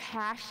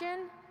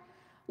compassion,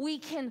 we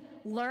can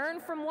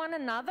learn from one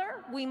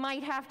another. We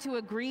might have to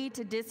agree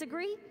to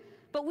disagree,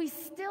 but we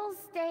still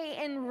stay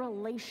in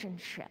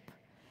relationship.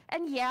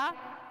 And yeah,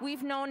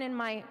 we've known in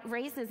my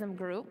racism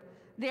group,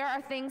 there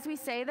are things we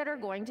say that are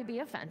going to be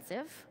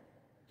offensive.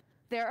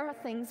 There are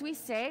things we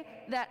say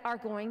that are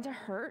going to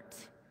hurt,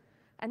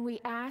 and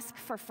we ask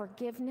for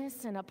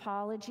forgiveness and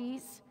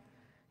apologies,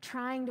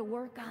 trying to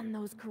work on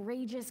those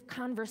courageous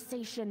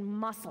conversation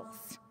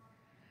muscles.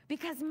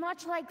 Because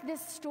much like this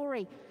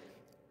story,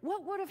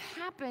 what would have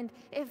happened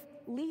if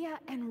Leah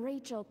and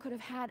Rachel could have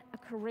had a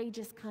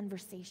courageous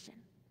conversation?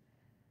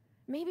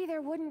 Maybe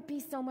there wouldn't be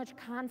so much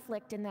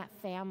conflict in that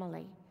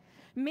family.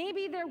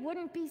 Maybe there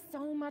wouldn't be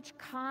so much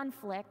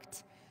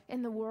conflict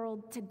in the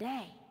world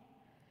today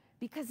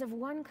because of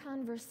one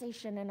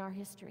conversation in our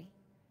history.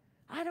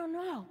 I don't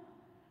know.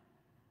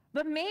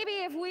 But maybe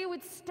if we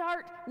would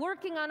start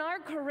working on our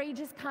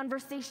courageous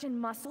conversation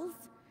muscles,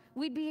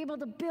 we'd be able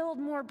to build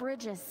more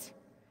bridges.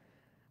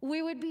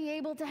 We would be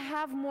able to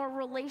have more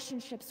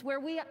relationships where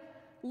we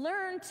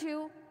learn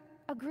to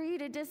agree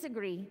to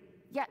disagree,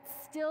 yet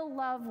still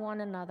love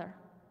one another.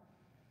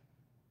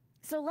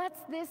 So let's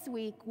this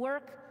week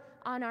work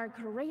on our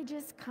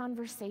courageous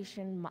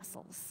conversation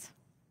muscles.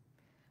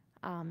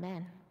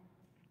 Amen.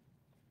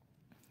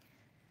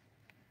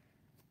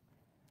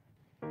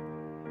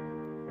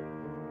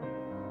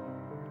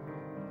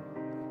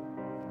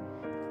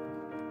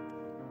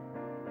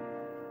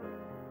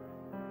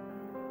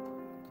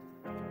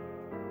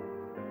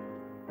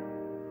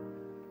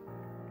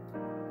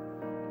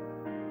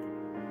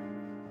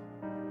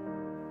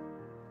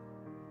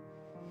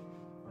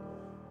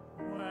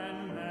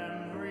 When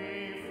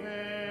memory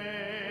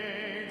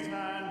fades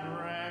and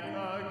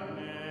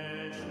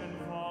recognition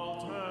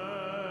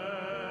falters,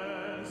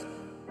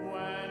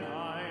 when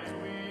eyes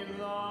we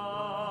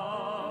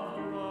love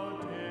grow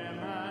dim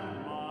and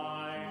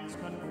minds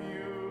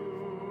confused,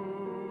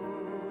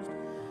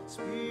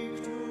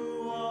 speak to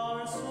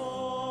our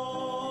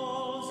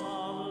souls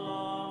of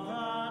love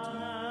that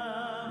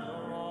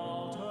never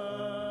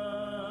alters.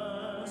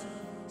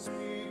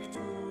 Speak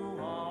to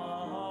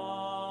our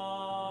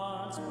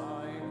hearts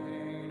by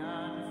pain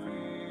and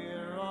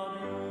fear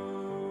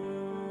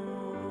abused.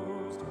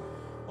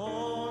 O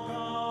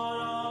God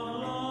of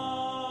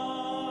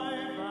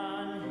life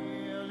and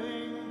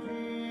healing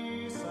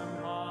peace,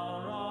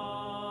 empower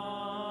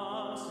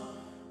us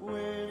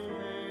with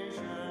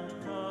patient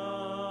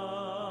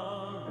courage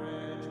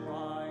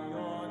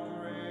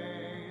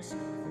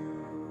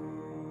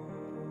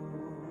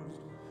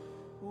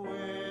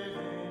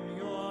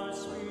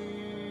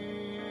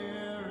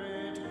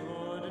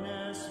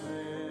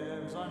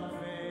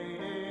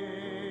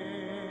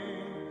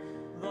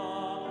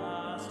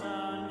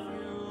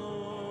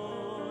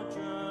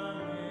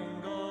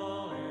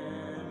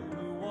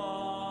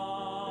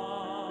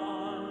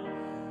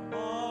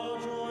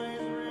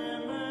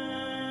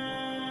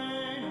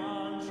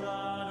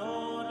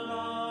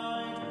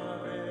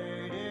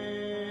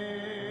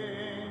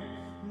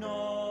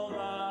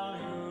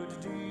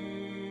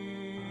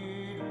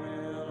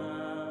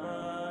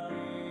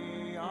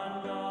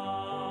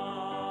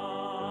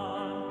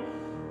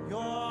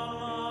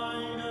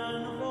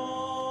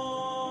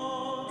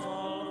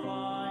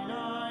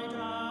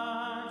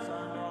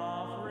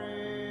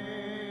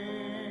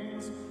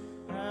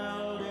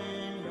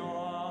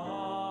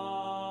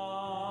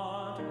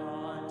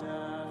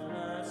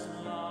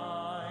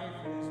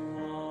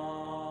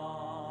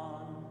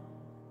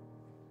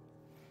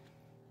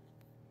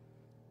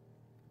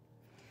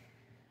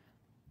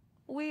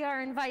we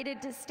are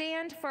invited to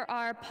stand for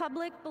our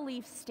public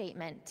belief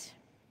statement.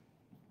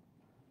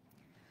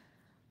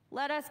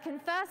 Let us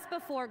confess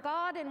before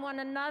God and one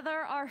another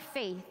our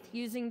faith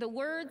using the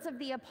words of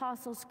the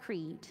Apostles'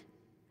 Creed.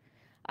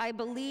 I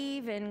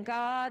believe in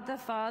God the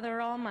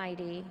Father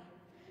Almighty,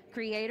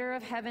 creator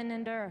of heaven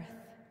and earth.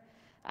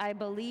 I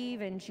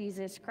believe in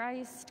Jesus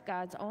Christ,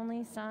 God's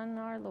only Son,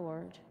 our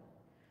Lord,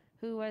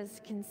 who was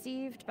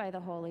conceived by the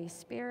Holy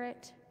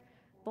Spirit,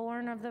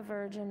 born of the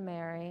Virgin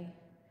Mary,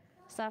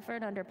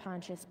 suffered under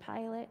Pontius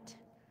Pilate,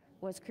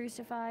 was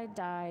crucified,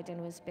 died,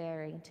 and was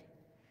buried.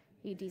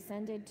 He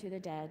descended to the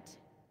dead.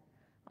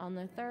 On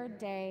the third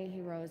day, he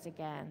rose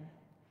again.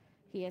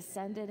 He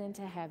ascended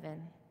into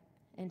heaven,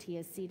 and he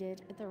is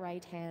seated at the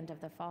right hand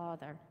of the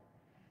Father,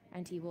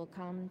 and he will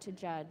come to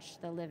judge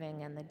the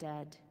living and the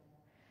dead.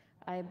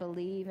 I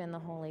believe in the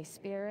Holy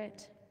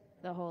Spirit,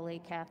 the Holy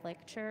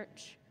Catholic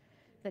Church,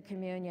 the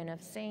communion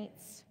of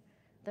saints,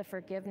 the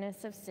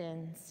forgiveness of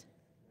sins,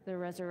 the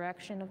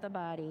resurrection of the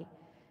body,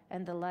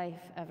 and the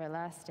life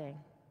everlasting.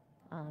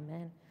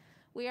 Amen.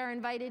 We are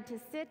invited to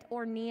sit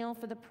or kneel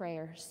for the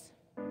prayers.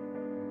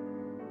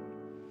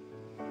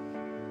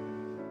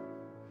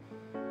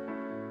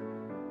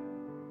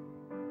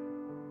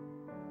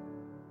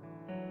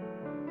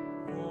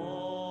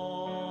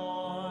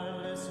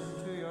 Lord,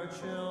 listen to your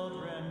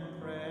children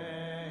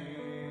praying.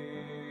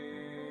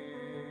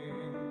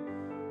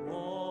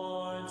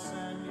 Lord,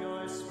 send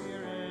your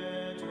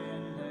Spirit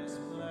in this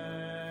place.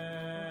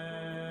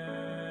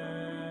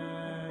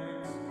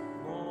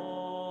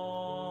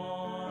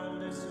 Lord,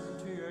 listen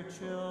to your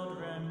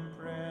children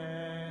praying.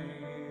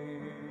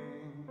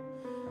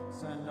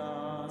 Send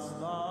us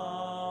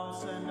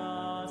love, send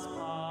us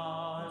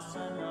power,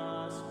 send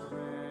us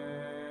grace.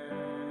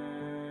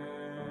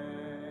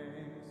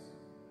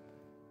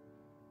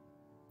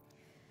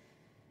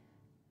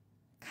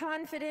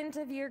 Confident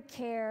of your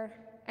care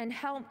and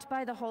helped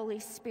by the Holy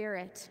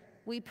Spirit,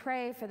 we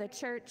pray for the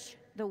church,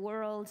 the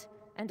world,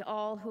 and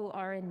all who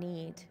are in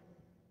need.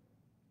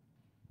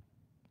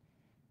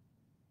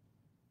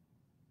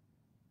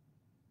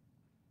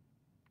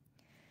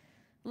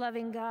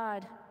 Loving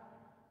God,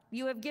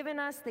 you have given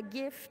us the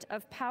gift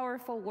of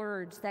powerful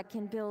words that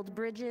can build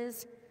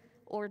bridges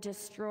or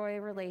destroy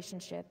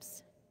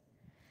relationships.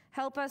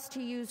 Help us to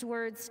use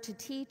words to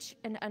teach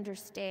and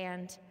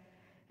understand,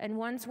 and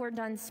once we're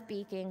done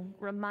speaking,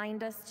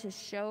 remind us to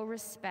show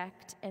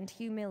respect and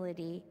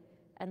humility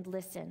and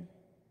listen.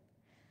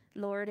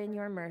 Lord, in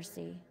your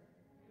mercy,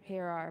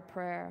 hear our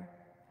prayer.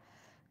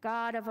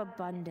 God of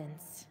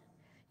abundance,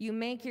 you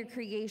make your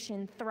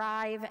creation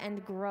thrive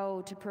and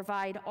grow to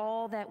provide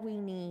all that we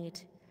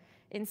need.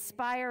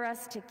 Inspire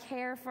us to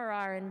care for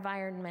our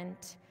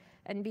environment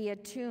and be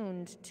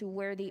attuned to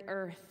where the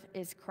earth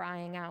is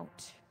crying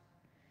out.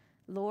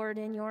 Lord,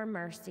 in your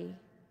mercy,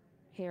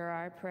 hear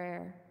our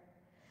prayer.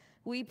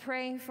 We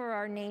pray for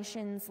our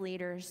nation's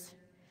leaders.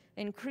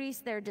 Increase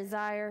their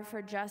desire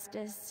for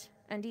justice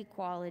and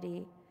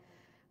equality.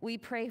 We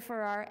pray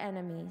for our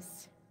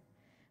enemies.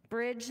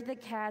 Bridge the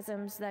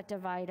chasms that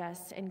divide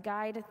us and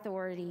guide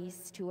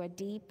authorities to a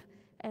deep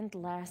and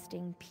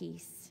lasting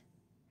peace.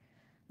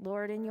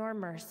 Lord, in your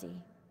mercy,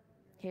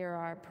 hear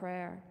our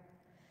prayer.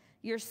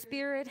 Your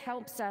Spirit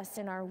helps us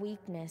in our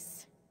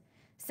weakness.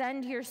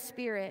 Send your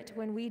Spirit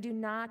when we do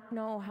not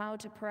know how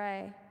to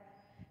pray.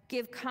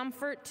 Give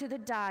comfort to the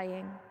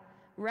dying,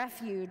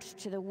 refuge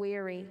to the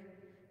weary,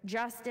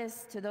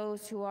 justice to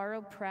those who are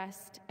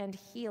oppressed, and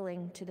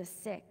healing to the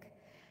sick,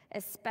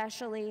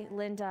 especially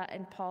Linda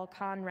and Paul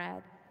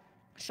Conrad,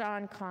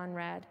 Sean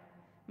Conrad,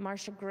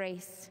 Marcia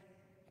Grace,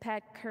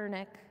 Pat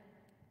Kernick,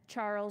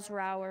 Charles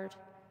Roward,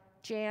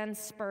 Jan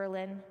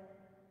Sperlin,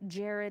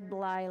 Jared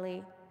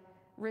Bliley,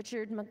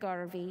 Richard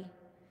McGarvey,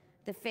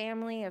 the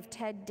family of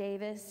Ted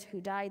Davis,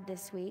 who died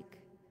this week,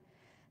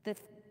 the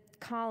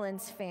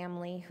Collins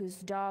family, whose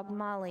dog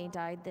Molly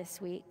died this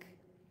week,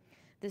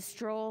 the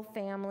Stroll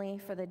family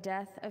for the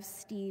death of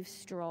Steve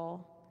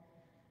Stroll,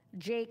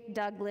 Jake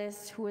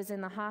Douglas, who was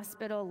in the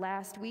hospital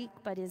last week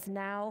but is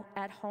now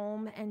at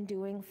home and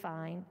doing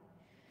fine,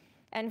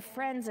 and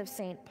friends of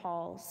St.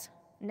 Paul's,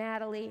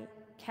 Natalie,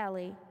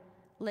 Kelly,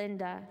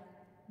 Linda,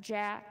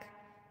 Jack,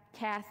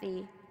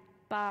 Kathy,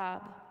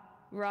 Bob,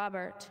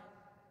 Robert,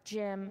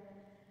 Jim,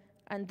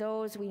 and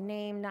those we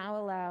name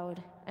now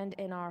aloud and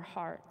in our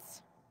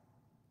hearts.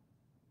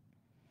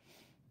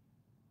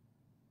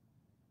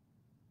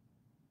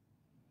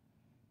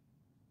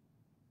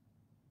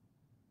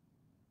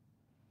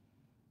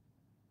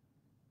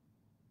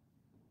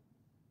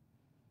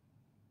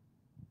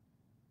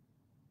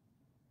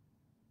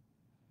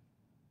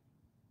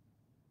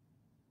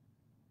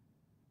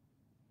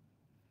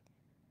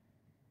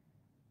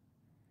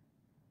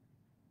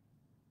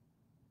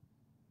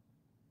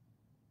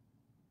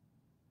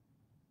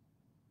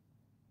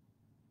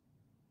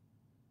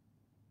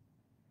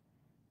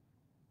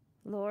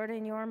 Lord,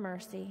 in your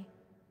mercy,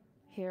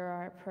 hear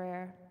our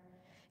prayer.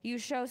 You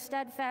show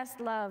steadfast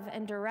love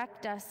and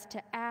direct us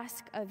to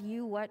ask of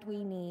you what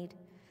we need.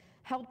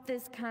 Help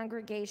this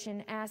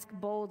congregation ask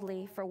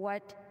boldly for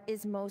what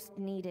is most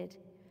needed.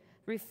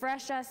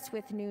 Refresh us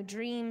with new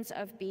dreams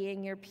of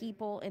being your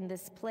people in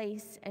this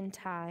place and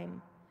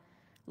time.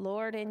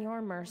 Lord, in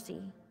your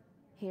mercy,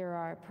 hear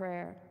our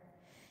prayer.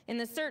 In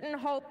the certain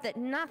hope that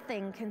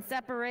nothing can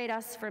separate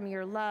us from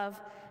your love,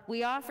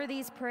 we offer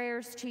these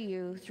prayers to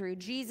you through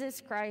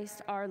Jesus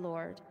Christ our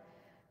Lord.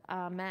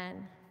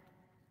 Amen.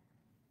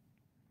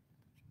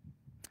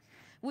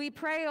 We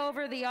pray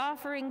over the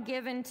offering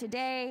given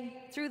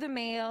today through the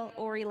mail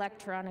or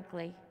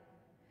electronically.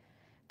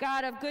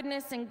 God of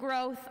goodness and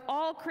growth,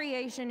 all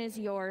creation is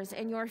yours,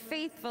 and your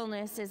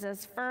faithfulness is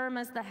as firm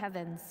as the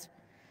heavens.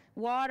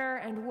 Water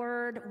and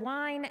word,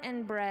 wine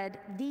and bread,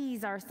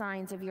 these are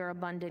signs of your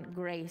abundant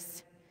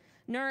grace.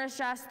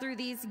 Nourish us through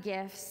these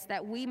gifts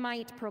that we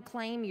might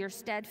proclaim your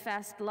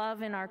steadfast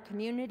love in our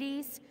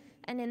communities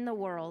and in the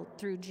world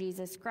through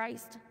Jesus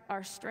Christ,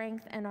 our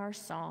strength and our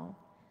song.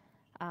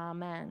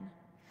 Amen.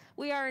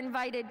 We are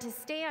invited to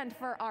stand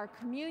for our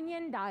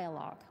communion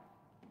dialogue.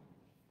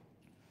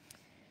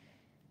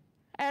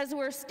 As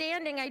we're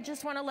standing, I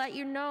just want to let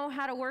you know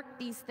how to work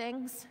these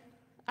things.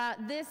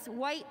 This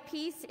white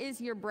piece is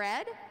your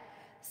bread.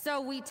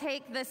 So we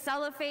take the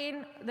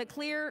cellophane, the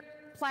clear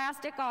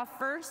plastic off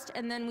first,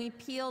 and then we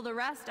peel the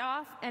rest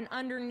off, and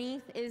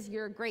underneath is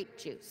your grape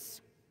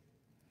juice.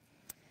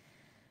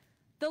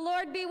 The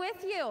Lord be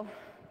with you.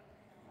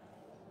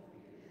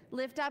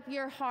 Lift up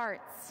your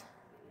hearts.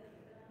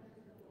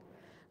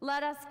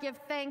 Let us give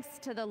thanks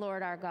to the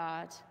Lord our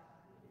God.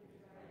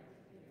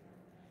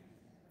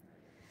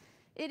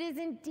 It is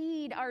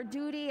indeed our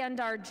duty and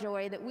our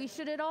joy that we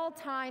should at all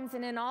times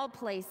and in all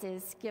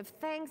places give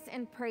thanks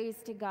and praise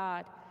to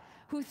God,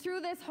 who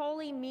through this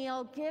holy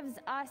meal gives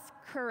us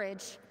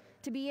courage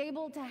to be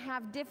able to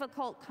have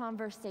difficult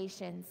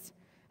conversations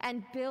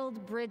and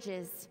build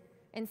bridges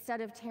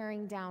instead of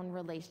tearing down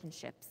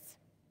relationships.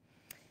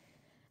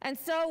 And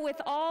so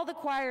with all the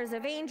choirs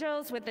of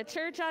angels, with the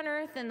church on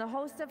earth and the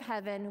hosts of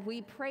heaven,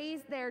 we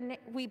praise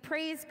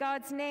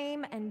God's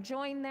name and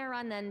join their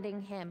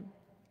unending hymn.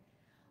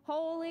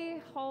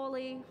 Holy,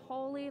 holy,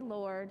 holy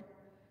Lord,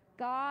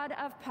 God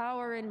of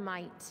power and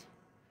might,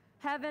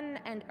 heaven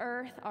and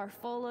earth are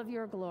full of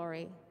your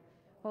glory.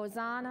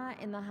 Hosanna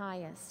in the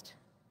highest.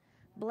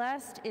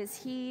 Blessed is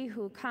he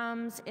who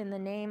comes in the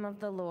name of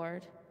the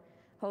Lord.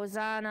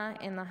 Hosanna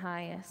in the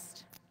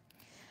highest.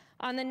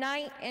 On the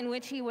night in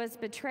which he was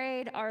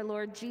betrayed, our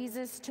Lord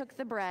Jesus took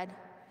the bread,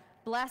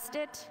 blessed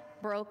it,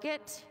 broke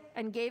it,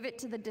 and gave it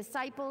to the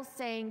disciples,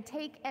 saying,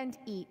 "Take and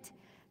eat.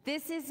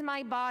 This is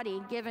my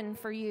body given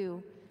for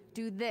you.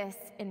 Do this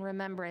in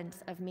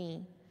remembrance of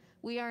me."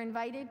 We are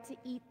invited to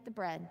eat the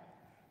bread.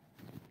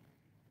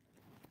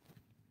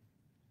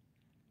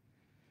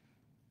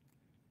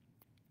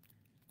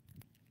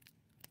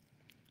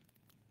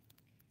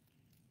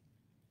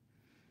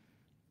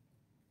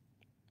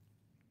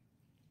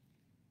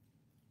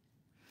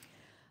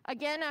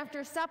 Again,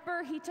 after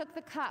supper, he took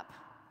the cup,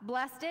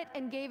 blessed it,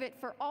 and gave it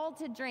for all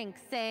to drink,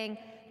 saying,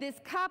 "This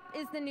cup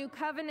is the new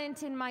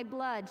covenant in my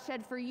blood,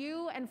 shed for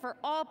you and for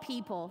all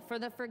people for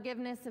the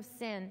forgiveness of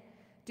sin.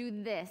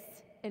 Do this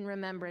in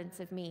remembrance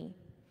of me."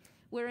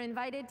 We're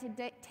invited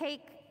to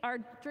take our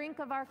drink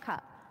of our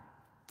cup.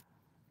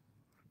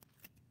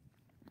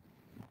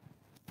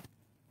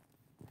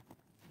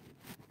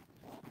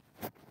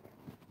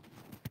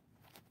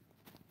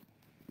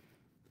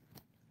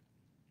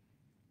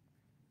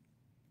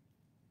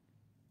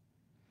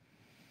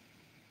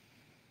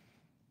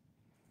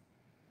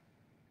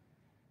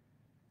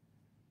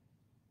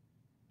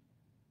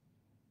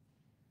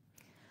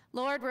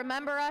 Lord,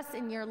 remember us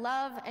in your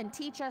love and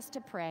teach us to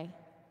pray.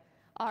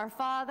 Our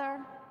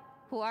Father,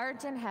 who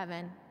art in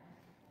heaven,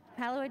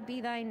 hallowed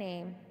be thy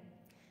name.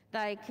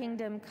 Thy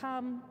kingdom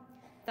come,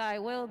 thy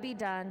will be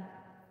done,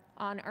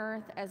 on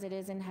earth as it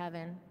is in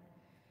heaven.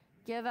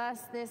 Give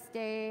us this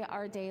day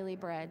our daily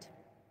bread,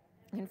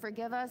 and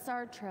forgive us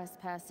our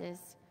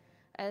trespasses,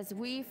 as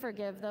we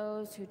forgive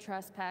those who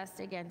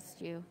trespass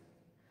against you.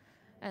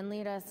 And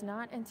lead us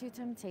not into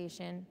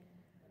temptation,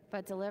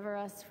 but deliver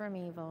us from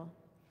evil.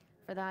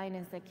 For thine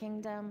is the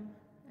kingdom,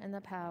 and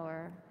the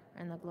power,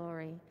 and the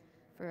glory,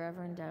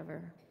 forever and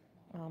ever.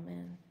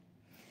 Amen.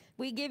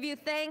 We give you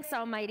thanks,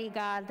 Almighty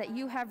God, that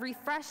you have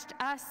refreshed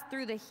us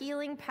through the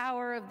healing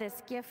power of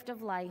this gift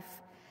of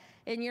life.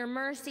 In your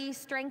mercy,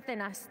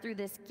 strengthen us through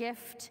this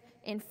gift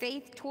in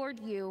faith toward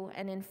you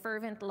and in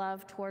fervent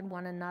love toward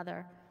one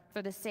another,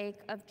 for the sake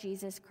of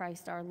Jesus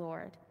Christ our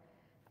Lord.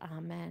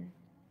 Amen.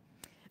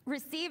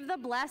 Receive the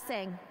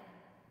blessing.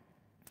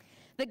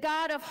 The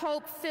God of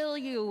hope fill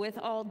you with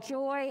all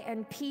joy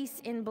and peace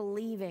in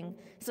believing,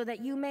 so that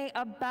you may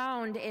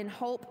abound in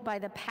hope by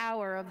the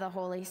power of the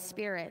Holy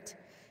Spirit.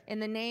 In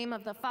the name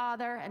of the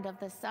Father, and of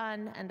the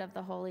Son, and of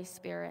the Holy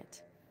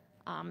Spirit.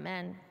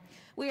 Amen.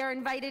 We are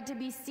invited to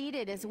be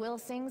seated as Will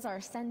sings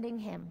our sending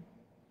hymn.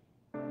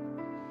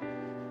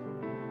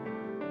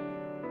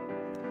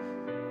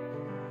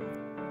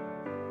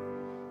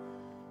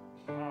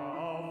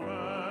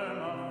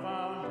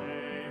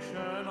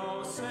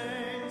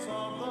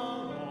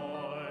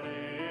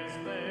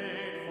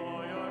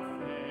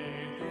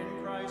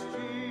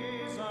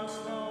 Jesus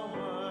the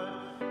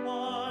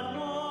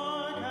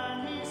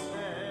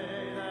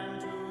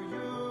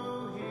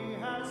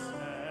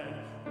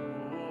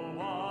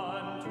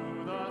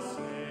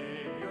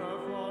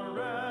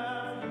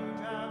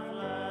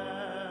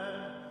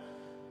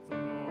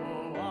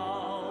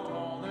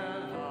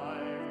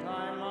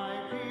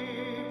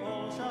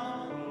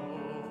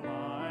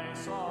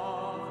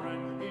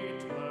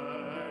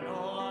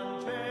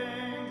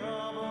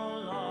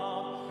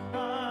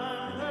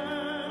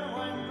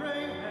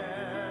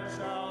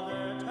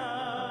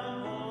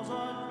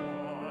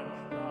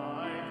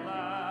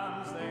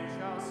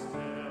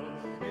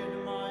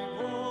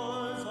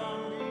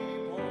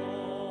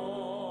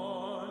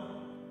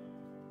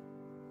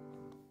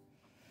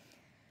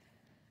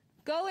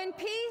Go in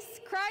peace.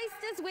 Christ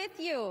is with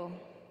you.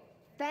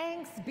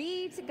 Thanks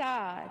be to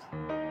God.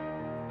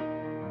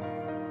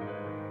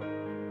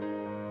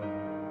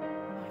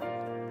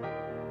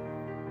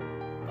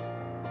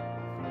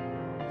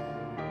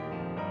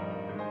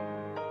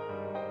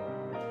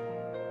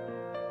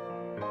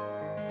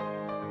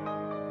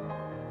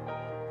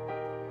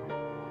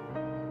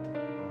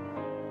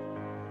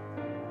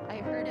 I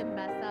heard him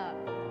mess up.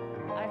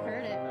 I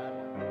heard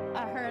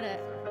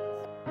it.